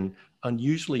have been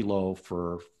unusually low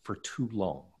for too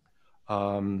long.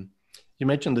 You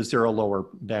mentioned the zero lower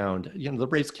bound. The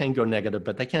rates can go negative,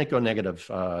 but they can't go negative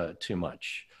too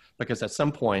much, because at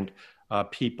some point,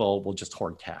 people will just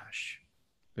hoard cash,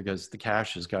 because the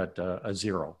cash has got a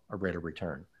rate of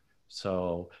return.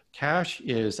 So cash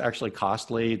is actually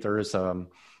costly. There is you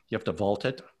have to vault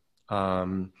it,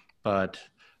 but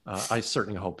I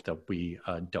certainly hope that we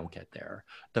don't get there.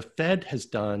 The Fed has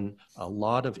done a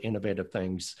lot of innovative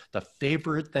things. The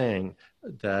favorite thing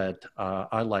that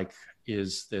I like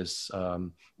is this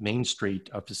Main Street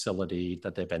facility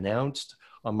that they've announced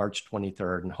on March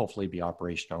 23rd and hopefully be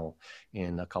operational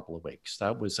in a couple of weeks.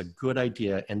 That was a good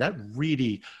idea. And that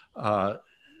really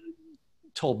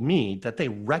told me that they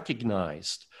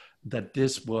recognized that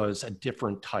this was a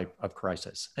different type of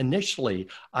crisis. Initially,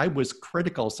 I was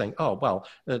critical, saying, oh, well,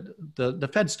 the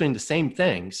Fed's doing the same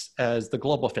things as the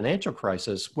global financial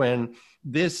crisis, when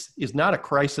this is not a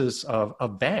crisis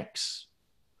of banks.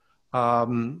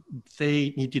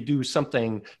 They need to do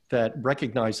something that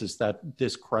recognizes that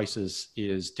this crisis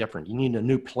is different. You need a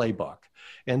new playbook.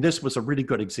 And this was a really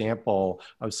good example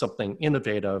of something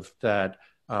innovative that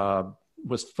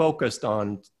was focused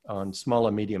on small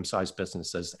and medium-sized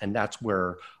businesses. And that's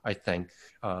where I think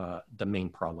the main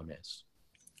problem is.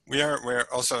 We're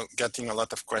also getting a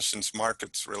lot of questions,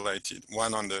 markets related,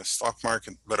 one on the stock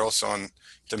market, but also on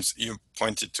terms, you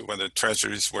pointed to whether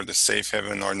treasuries were the safe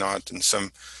haven or not. And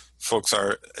some folks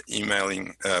are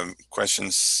emailing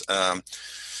questions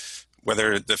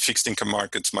whether the fixed income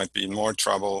markets might be in more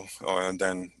trouble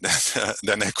than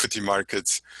equity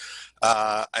markets.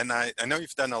 And I know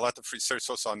you've done a lot of research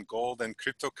also on gold and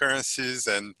cryptocurrencies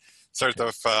and sort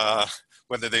of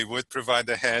whether they would provide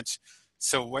a hedge.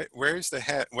 So where is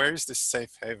the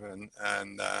safe haven?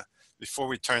 And before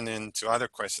we turn into other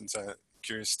questions, I'm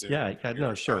curious to. Yeah,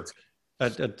 no, sure.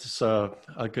 That's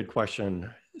a good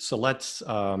question. So let's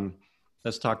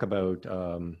talk about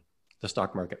the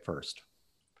stock market first.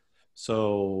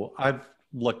 So I've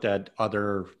looked at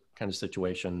other kind of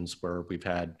situations where we've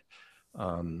had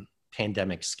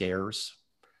pandemic scares,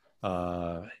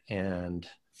 and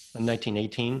in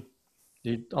 1918,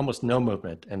 almost no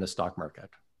movement in the stock market,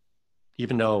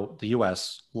 even though the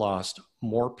US lost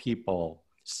more people,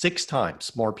 6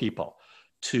 times more people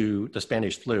to the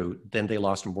Spanish flu than they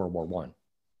lost in World War I.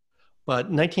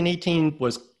 But 1918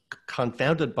 was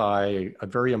confounded by a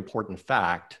very important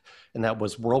fact, and that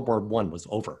was World War I was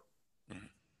over.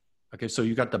 Okay, so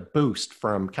you got the boost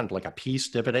from kind of like a peace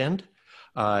dividend,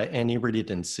 and you really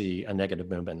didn't see a negative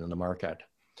movement in the market.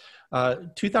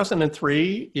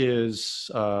 2003 is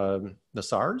the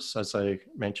SARS, as I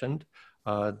mentioned.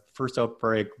 First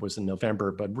outbreak was in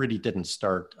November, but really didn't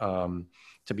start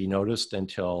to be noticed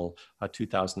until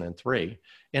 2003.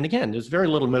 And again, there's very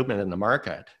little movement in the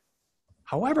market.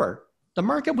 However, the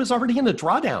market was already in a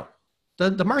drawdown.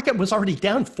 The market was already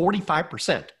down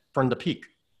 45% from the peak.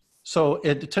 So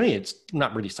to me, it's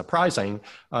not really surprising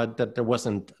that there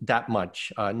wasn't that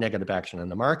much negative action in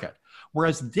the market.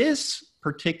 Whereas this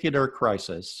particular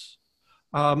crisis,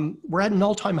 we're at an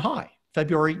all-time high,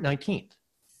 February 19th.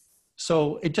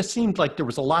 So it just seemed like there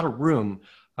was a lot of room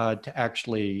to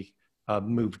actually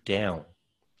move down.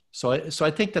 So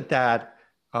I think that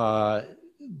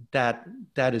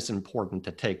is important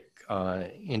to take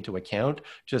into account,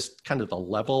 just kind of the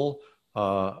level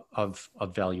of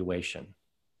valuation.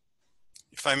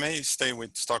 If I may stay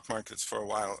with stock markets for a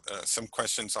while, some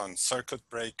questions on circuit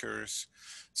breakers.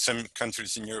 Some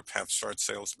countries in Europe have short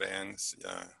sales bans.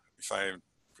 If I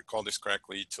recall this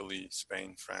correctly, Italy,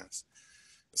 Spain, France.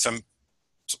 Some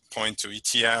point to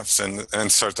ETFs and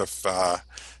sort of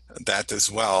that as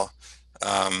well.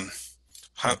 How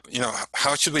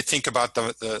should we think about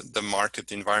the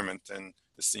market environment and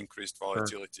this increased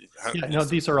volatility? Sure. Yeah, no,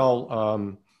 these are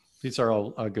all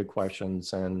good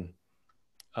questions, and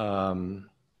I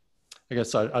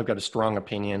guess I've got a strong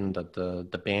opinion that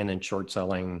the ban in short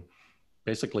selling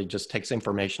basically just takes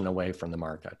information away from the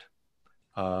market.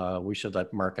 We should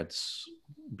let markets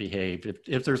behave.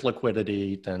 If there's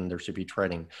liquidity, then there should be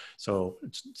trading. So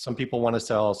some people want to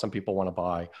sell, some people want to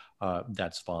buy.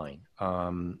 That's fine.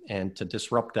 And to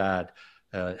disrupt that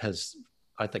has,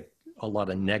 I think, a lot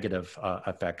of negative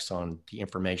effects on the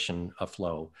information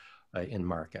flow in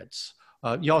markets.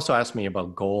 You also asked me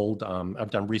about gold. I've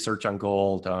done research on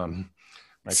gold.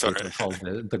 My paper called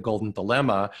the Golden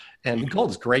Dilemma. And gold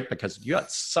is great because you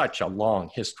got such a long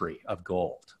history of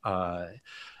gold.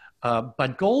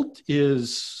 But gold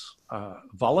is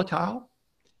volatile,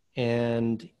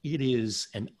 and it is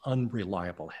an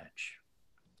unreliable hedge.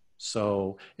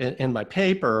 So in my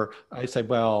paper, I say,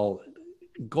 well,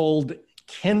 gold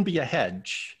can be a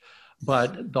hedge,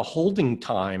 but the holding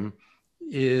time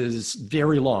is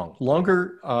very long,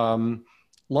 longer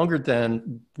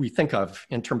than we think of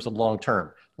in terms of long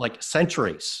term, like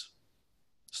centuries.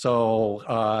 So,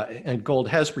 and gold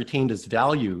has retained its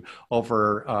value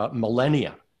over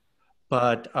millennia,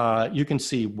 but you can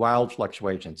see wild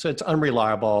fluctuations. So it's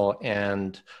unreliable,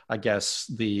 and I guess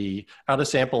the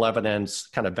out-of-sample evidence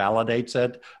kind of validates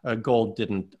it. Gold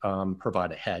didn't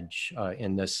provide a hedge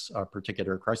in this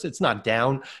particular crisis. It's not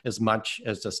down as much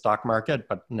as the stock market,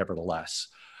 but nevertheless.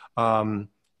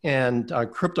 And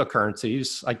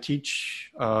cryptocurrencies, I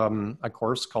teach a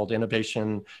course called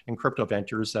Innovation in Crypto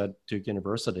Ventures at Duke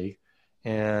University.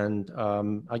 And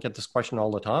I get this question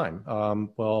all the time.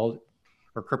 Well,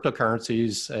 are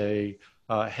cryptocurrencies a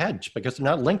hedge? Because they're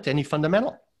not linked to any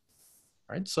fundamental,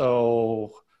 right?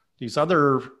 So these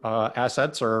other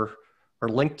assets are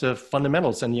linked to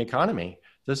fundamentals in the economy.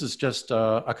 This is just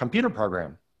a computer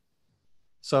program.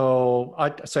 So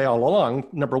I say all along,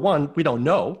 number one, we don't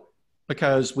know,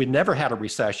 because we never had a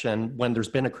recession when there's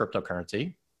been a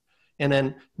cryptocurrency. And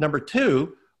then number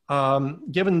two,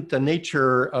 given the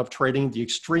nature of trading, the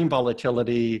extreme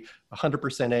volatility, 100%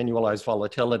 annualized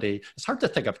volatility, it's hard to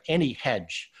think of any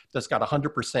hedge that's got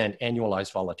 100%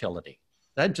 annualized volatility.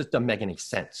 That just doesn't make any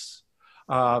sense.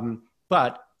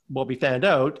 But what we found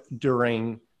out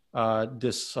during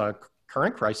this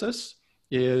current crisis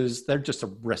is they're just a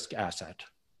risk asset,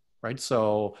 right?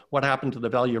 So what happened to the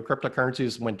value of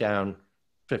cryptocurrencies went down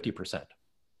 50%.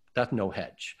 That's no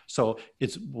hedge. So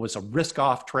it was a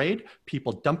risk-off trade,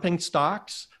 people dumping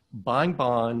stocks, buying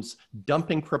bonds,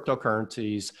 dumping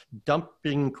cryptocurrencies,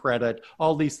 dumping credit,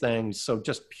 all these things. So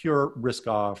just pure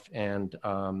risk-off, and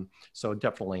so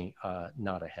definitely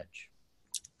not a hedge.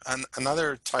 And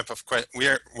another type of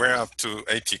question, we're up to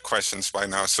 80 questions by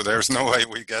now, so there's no way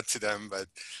we get to them. But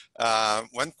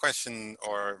one question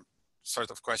or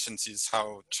sort of questions is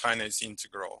how China is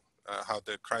integral, how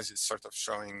the crisis is sort of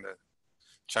showing that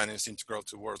China is integral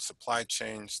to world supply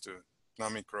chains, to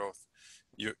economic growth.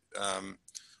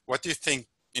 What do you think,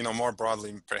 more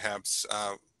broadly, perhaps,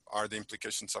 are the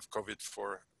implications of COVID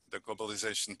for the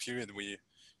globalization period we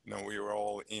we were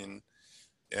all in,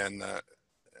 and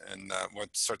what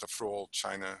sort of role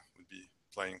China would be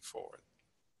playing forward.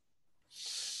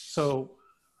 So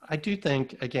I do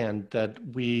think, again, that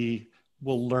we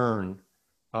will learn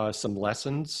some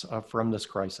lessons from this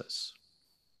crisis.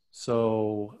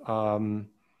 So,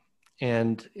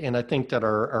 and I think that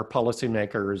our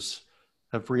policymakers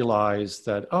have realized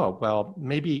that, oh, well,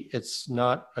 maybe it's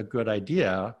not a good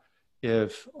idea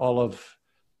if all of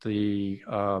the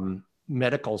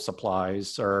medical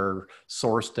supplies are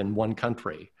sourced in one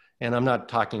country. And I'm not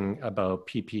talking about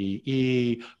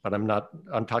PPE, but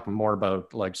I'm talking more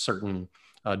about like certain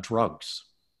drugs.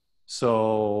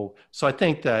 So I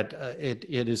think that it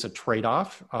is a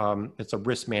trade-off. It's a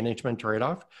risk management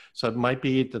trade-off. So it might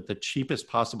be that the cheapest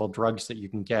possible drugs that you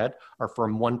can get are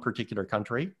from one particular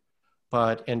country.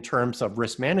 But in terms of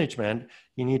risk management,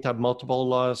 you need to have multiple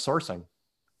sourcing.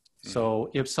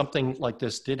 So if something like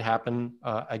this did happen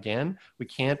again, we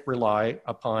can't rely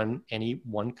upon any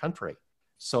one country.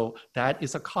 So that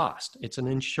is a cost. It's an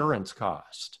insurance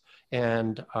cost.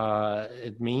 And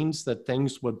it means that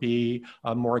things would be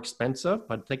more expensive,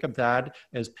 but think of that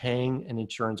as paying an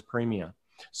insurance premium.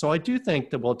 So I do think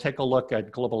that we'll take a look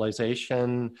at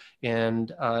globalization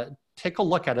and take a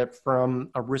look at it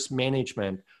from a risk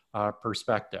management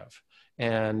perspective.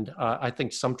 And I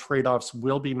think some trade-offs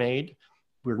will be made.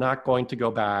 We're not going to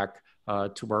go back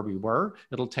to where we were.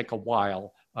 It'll take a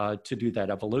while to do that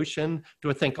evolution. Do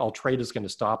I think all trade is going to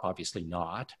stop? Obviously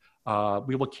not.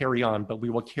 We will carry on, but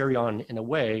we will carry on in a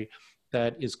way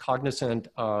that is cognizant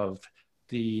of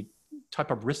the type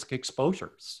of risk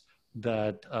exposures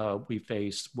that we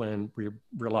face when we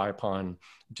rely upon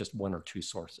just one or two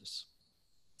sources.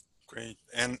 Great.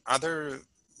 And other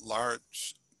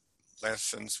large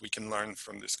lessons we can learn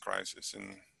from this crisis,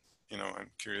 and I'm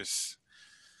curious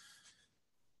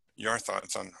your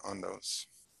thoughts on those.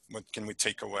 What can we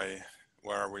take away?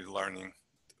 Where are we learning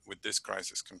with this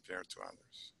crisis compared to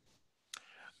others?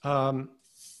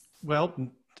 Well,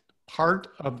 part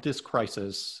of this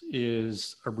crisis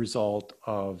is a result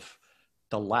of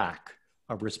the lack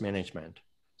of risk management.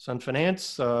 So in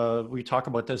finance, we talk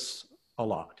about this a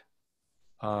lot.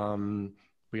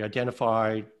 We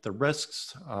identify the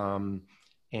risks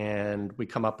and we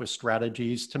come up with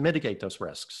strategies to mitigate those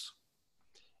risks.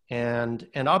 And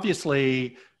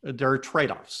obviously there are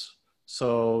trade-offs.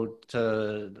 So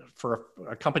for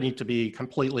a company to be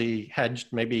completely hedged,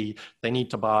 maybe they need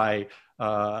to buy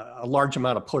a large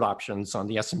amount of put options on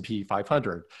the S&P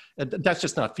 500. That's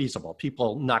just not feasible.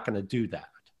 People are not going to do that.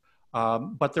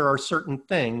 But there are certain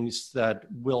things that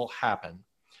will happen.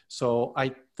 So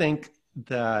I think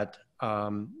that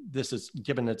this is,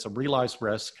 given it's a realized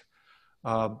risk,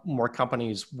 more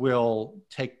companies will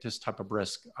take this type of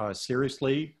risk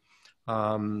seriously.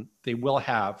 They will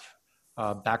have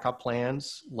backup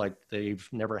plans like they've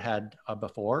never had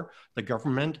before. The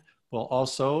government will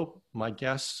also, my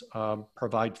guess,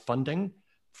 provide funding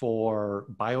for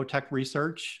biotech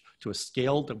research to a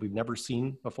scale that we've never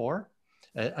seen before.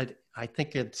 I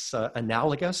think it's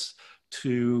analogous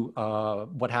to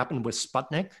what happened with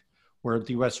Sputnik, where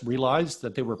the US realized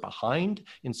that they were behind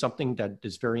in something that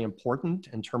is very important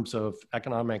in terms of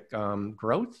economic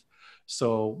growth.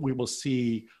 So we will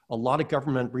see a lot of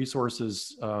government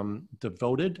resources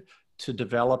devoted to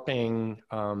developing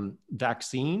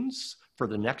vaccines for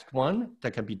the next one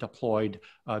that can be deployed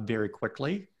very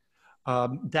quickly.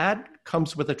 That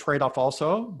comes with a trade-off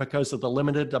also because of the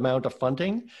limited amount of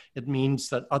funding. It means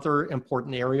that other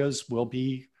important areas will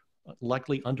be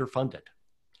likely underfunded.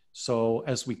 So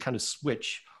as we kind of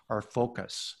switch our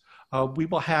focus, we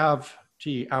will have,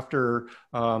 after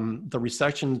the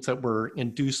recessions that were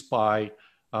induced by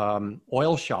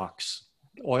oil shocks,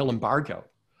 oil embargo,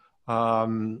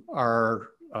 our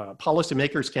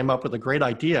policymakers came up with a great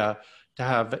idea to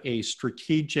have a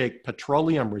strategic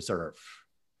petroleum reserve.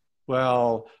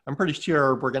 Well, I'm pretty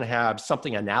sure we're going to have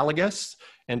something analogous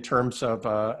in terms of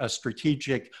a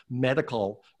strategic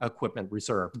medical equipment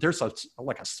reserve. There's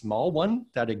like a small one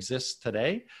that exists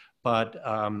today, but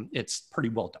it's pretty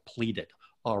well depleted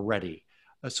already.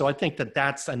 So I think that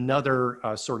that's another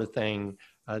sort of thing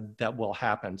that will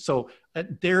happen. So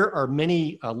there are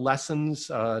many lessons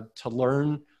to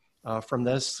learn from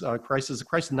this crisis. The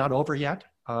crisis is not over yet.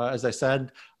 As I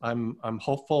said, I'm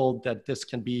hopeful that this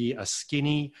can be a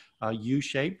skinny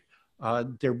U-shape.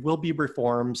 There will be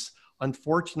reforms.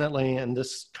 Unfortunately, and this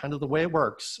is kind of the way it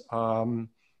works,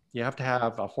 you have to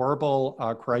have a horrible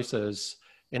crisis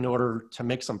in order to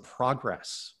make some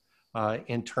progress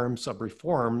in terms of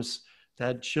reforms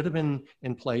that should have been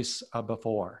in place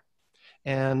before.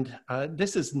 And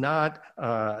this is not,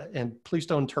 and please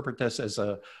don't interpret this as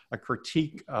a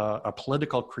critique, a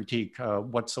political critique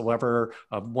whatsoever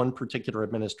of one particular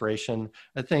administration.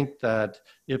 I think that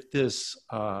if this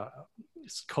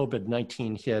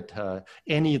COVID-19 hit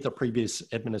any of the previous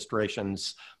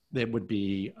administrations, it would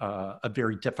be a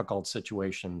very difficult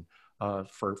situation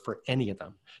for any of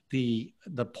them. The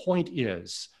point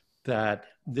is that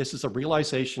this is a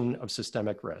realization of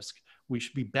systemic risk. We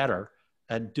should be better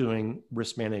at doing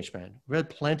risk management. We had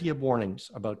plenty of warnings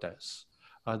about this.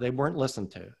 They weren't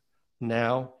listened to.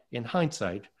 Now, in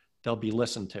hindsight, they'll be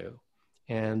listened to,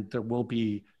 and there will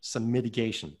be some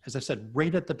mitigation. As I said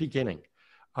right at the beginning,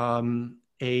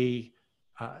 a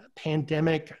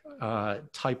pandemic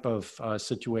type of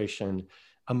situation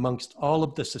amongst all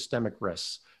of the systemic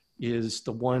risks is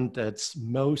the one that's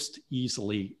most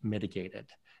easily mitigated.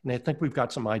 And I think we've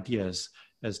got some ideas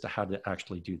as to how to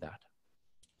actually do that.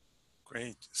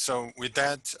 Great. So with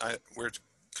that, we're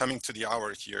coming to the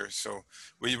hour here. So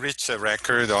we reached a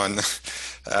record on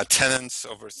attendance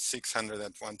over 600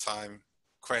 at one time,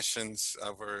 questions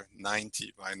over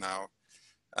 90 by now.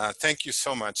 Thank you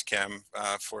so much, Cam,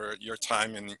 for your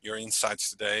time and your insights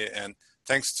today. And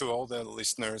thanks to all the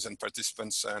listeners and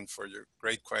participants and for your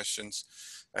great questions.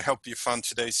 I hope you found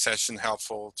today's session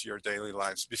helpful to your daily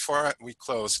lives. Before we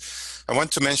close, I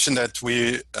want to mention that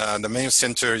the Mayo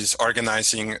Center is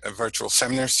organizing a virtual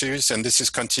seminar series, and this is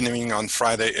continuing on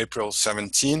Friday, April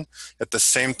 17 at the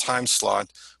same time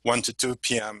slot, 1 to 2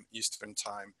 p.m. Eastern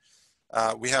Time.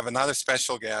 We have another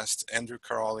special guest, Andrew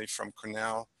Caroli from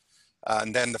Cornell.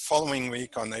 And then the following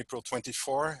week on April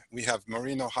 24, we have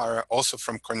Maureen O'Hara, also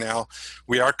from Cornell.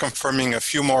 We are confirming a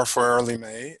few more for early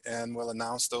May, and we'll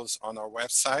announce those on our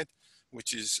website,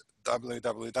 which is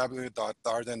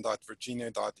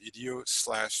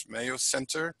www.darden.virginia.edu/Mayo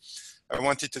Center. I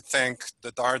wanted to thank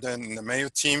the Darden and the Mayo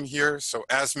team here. So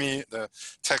Asmi, the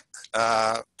tech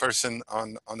person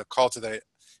on the call today,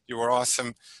 you were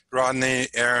awesome. Rodney,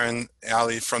 Aaron,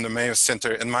 Ali from the Mayo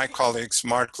Center, and my colleagues,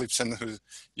 Mark Lipson, who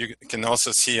you can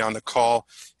also see on the call,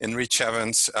 and Rich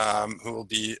Evans, who will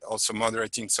be also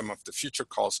moderating some of the future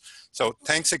calls. So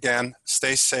thanks again,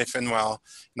 stay safe and well,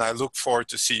 and I look forward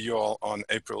to see you all on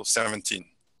April 17.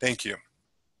 Thank you.